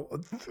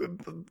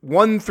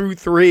 1 through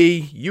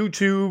 3,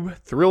 YouTube,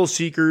 thrill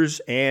seekers,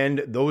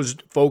 and those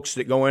folks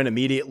that go in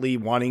immediately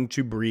wanting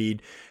to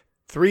breed.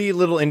 3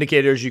 little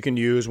indicators you can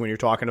use when you're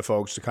talking to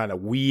folks to kind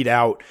of weed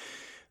out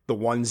the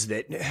ones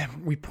that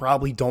we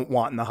probably don't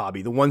want in the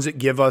hobby, the ones that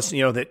give us,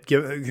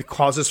 that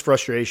cause us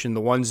frustration,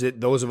 the ones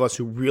that those of us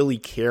who really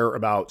care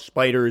about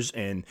spiders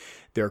and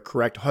their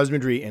correct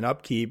husbandry and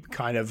upkeep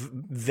kind of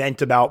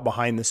vent about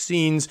behind the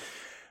scenes.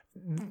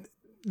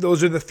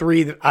 Those are the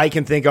 3 that I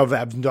can think of that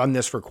have done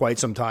this for quite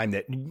some time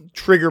that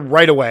trigger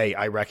right away.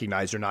 I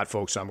recognize they're not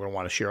folks I'm going to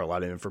want to share a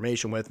lot of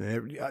information with. And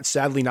they're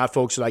sadly not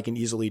folks that I can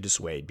easily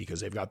dissuade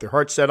because they've got their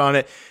heart set on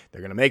it.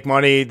 They're going to make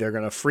money. They're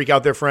going to freak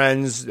out their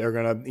friends. They're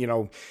going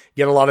to,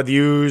 get a lot of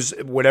views,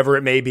 whatever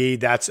it may be.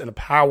 That's a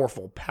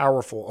powerful,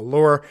 powerful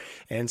allure.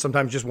 And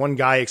sometimes just one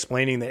guy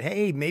explaining that,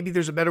 hey, maybe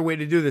there's a better way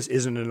to do this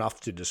isn't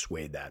enough to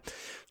dissuade that.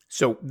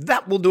 So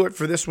that will do it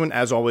for this one.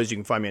 As always, you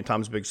can find me on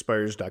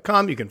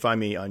tomsbigspiders.com. You can find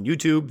me on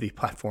YouTube, the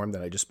platform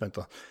that I just spent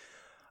a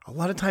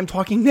lot of time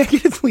talking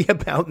negatively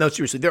about. No,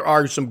 seriously, there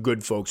are some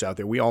good folks out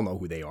there. We all know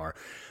who they are.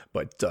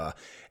 But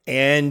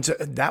and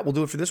that will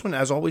do it for this one.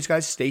 As always,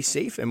 guys, stay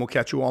safe, and we'll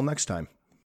catch you all next time.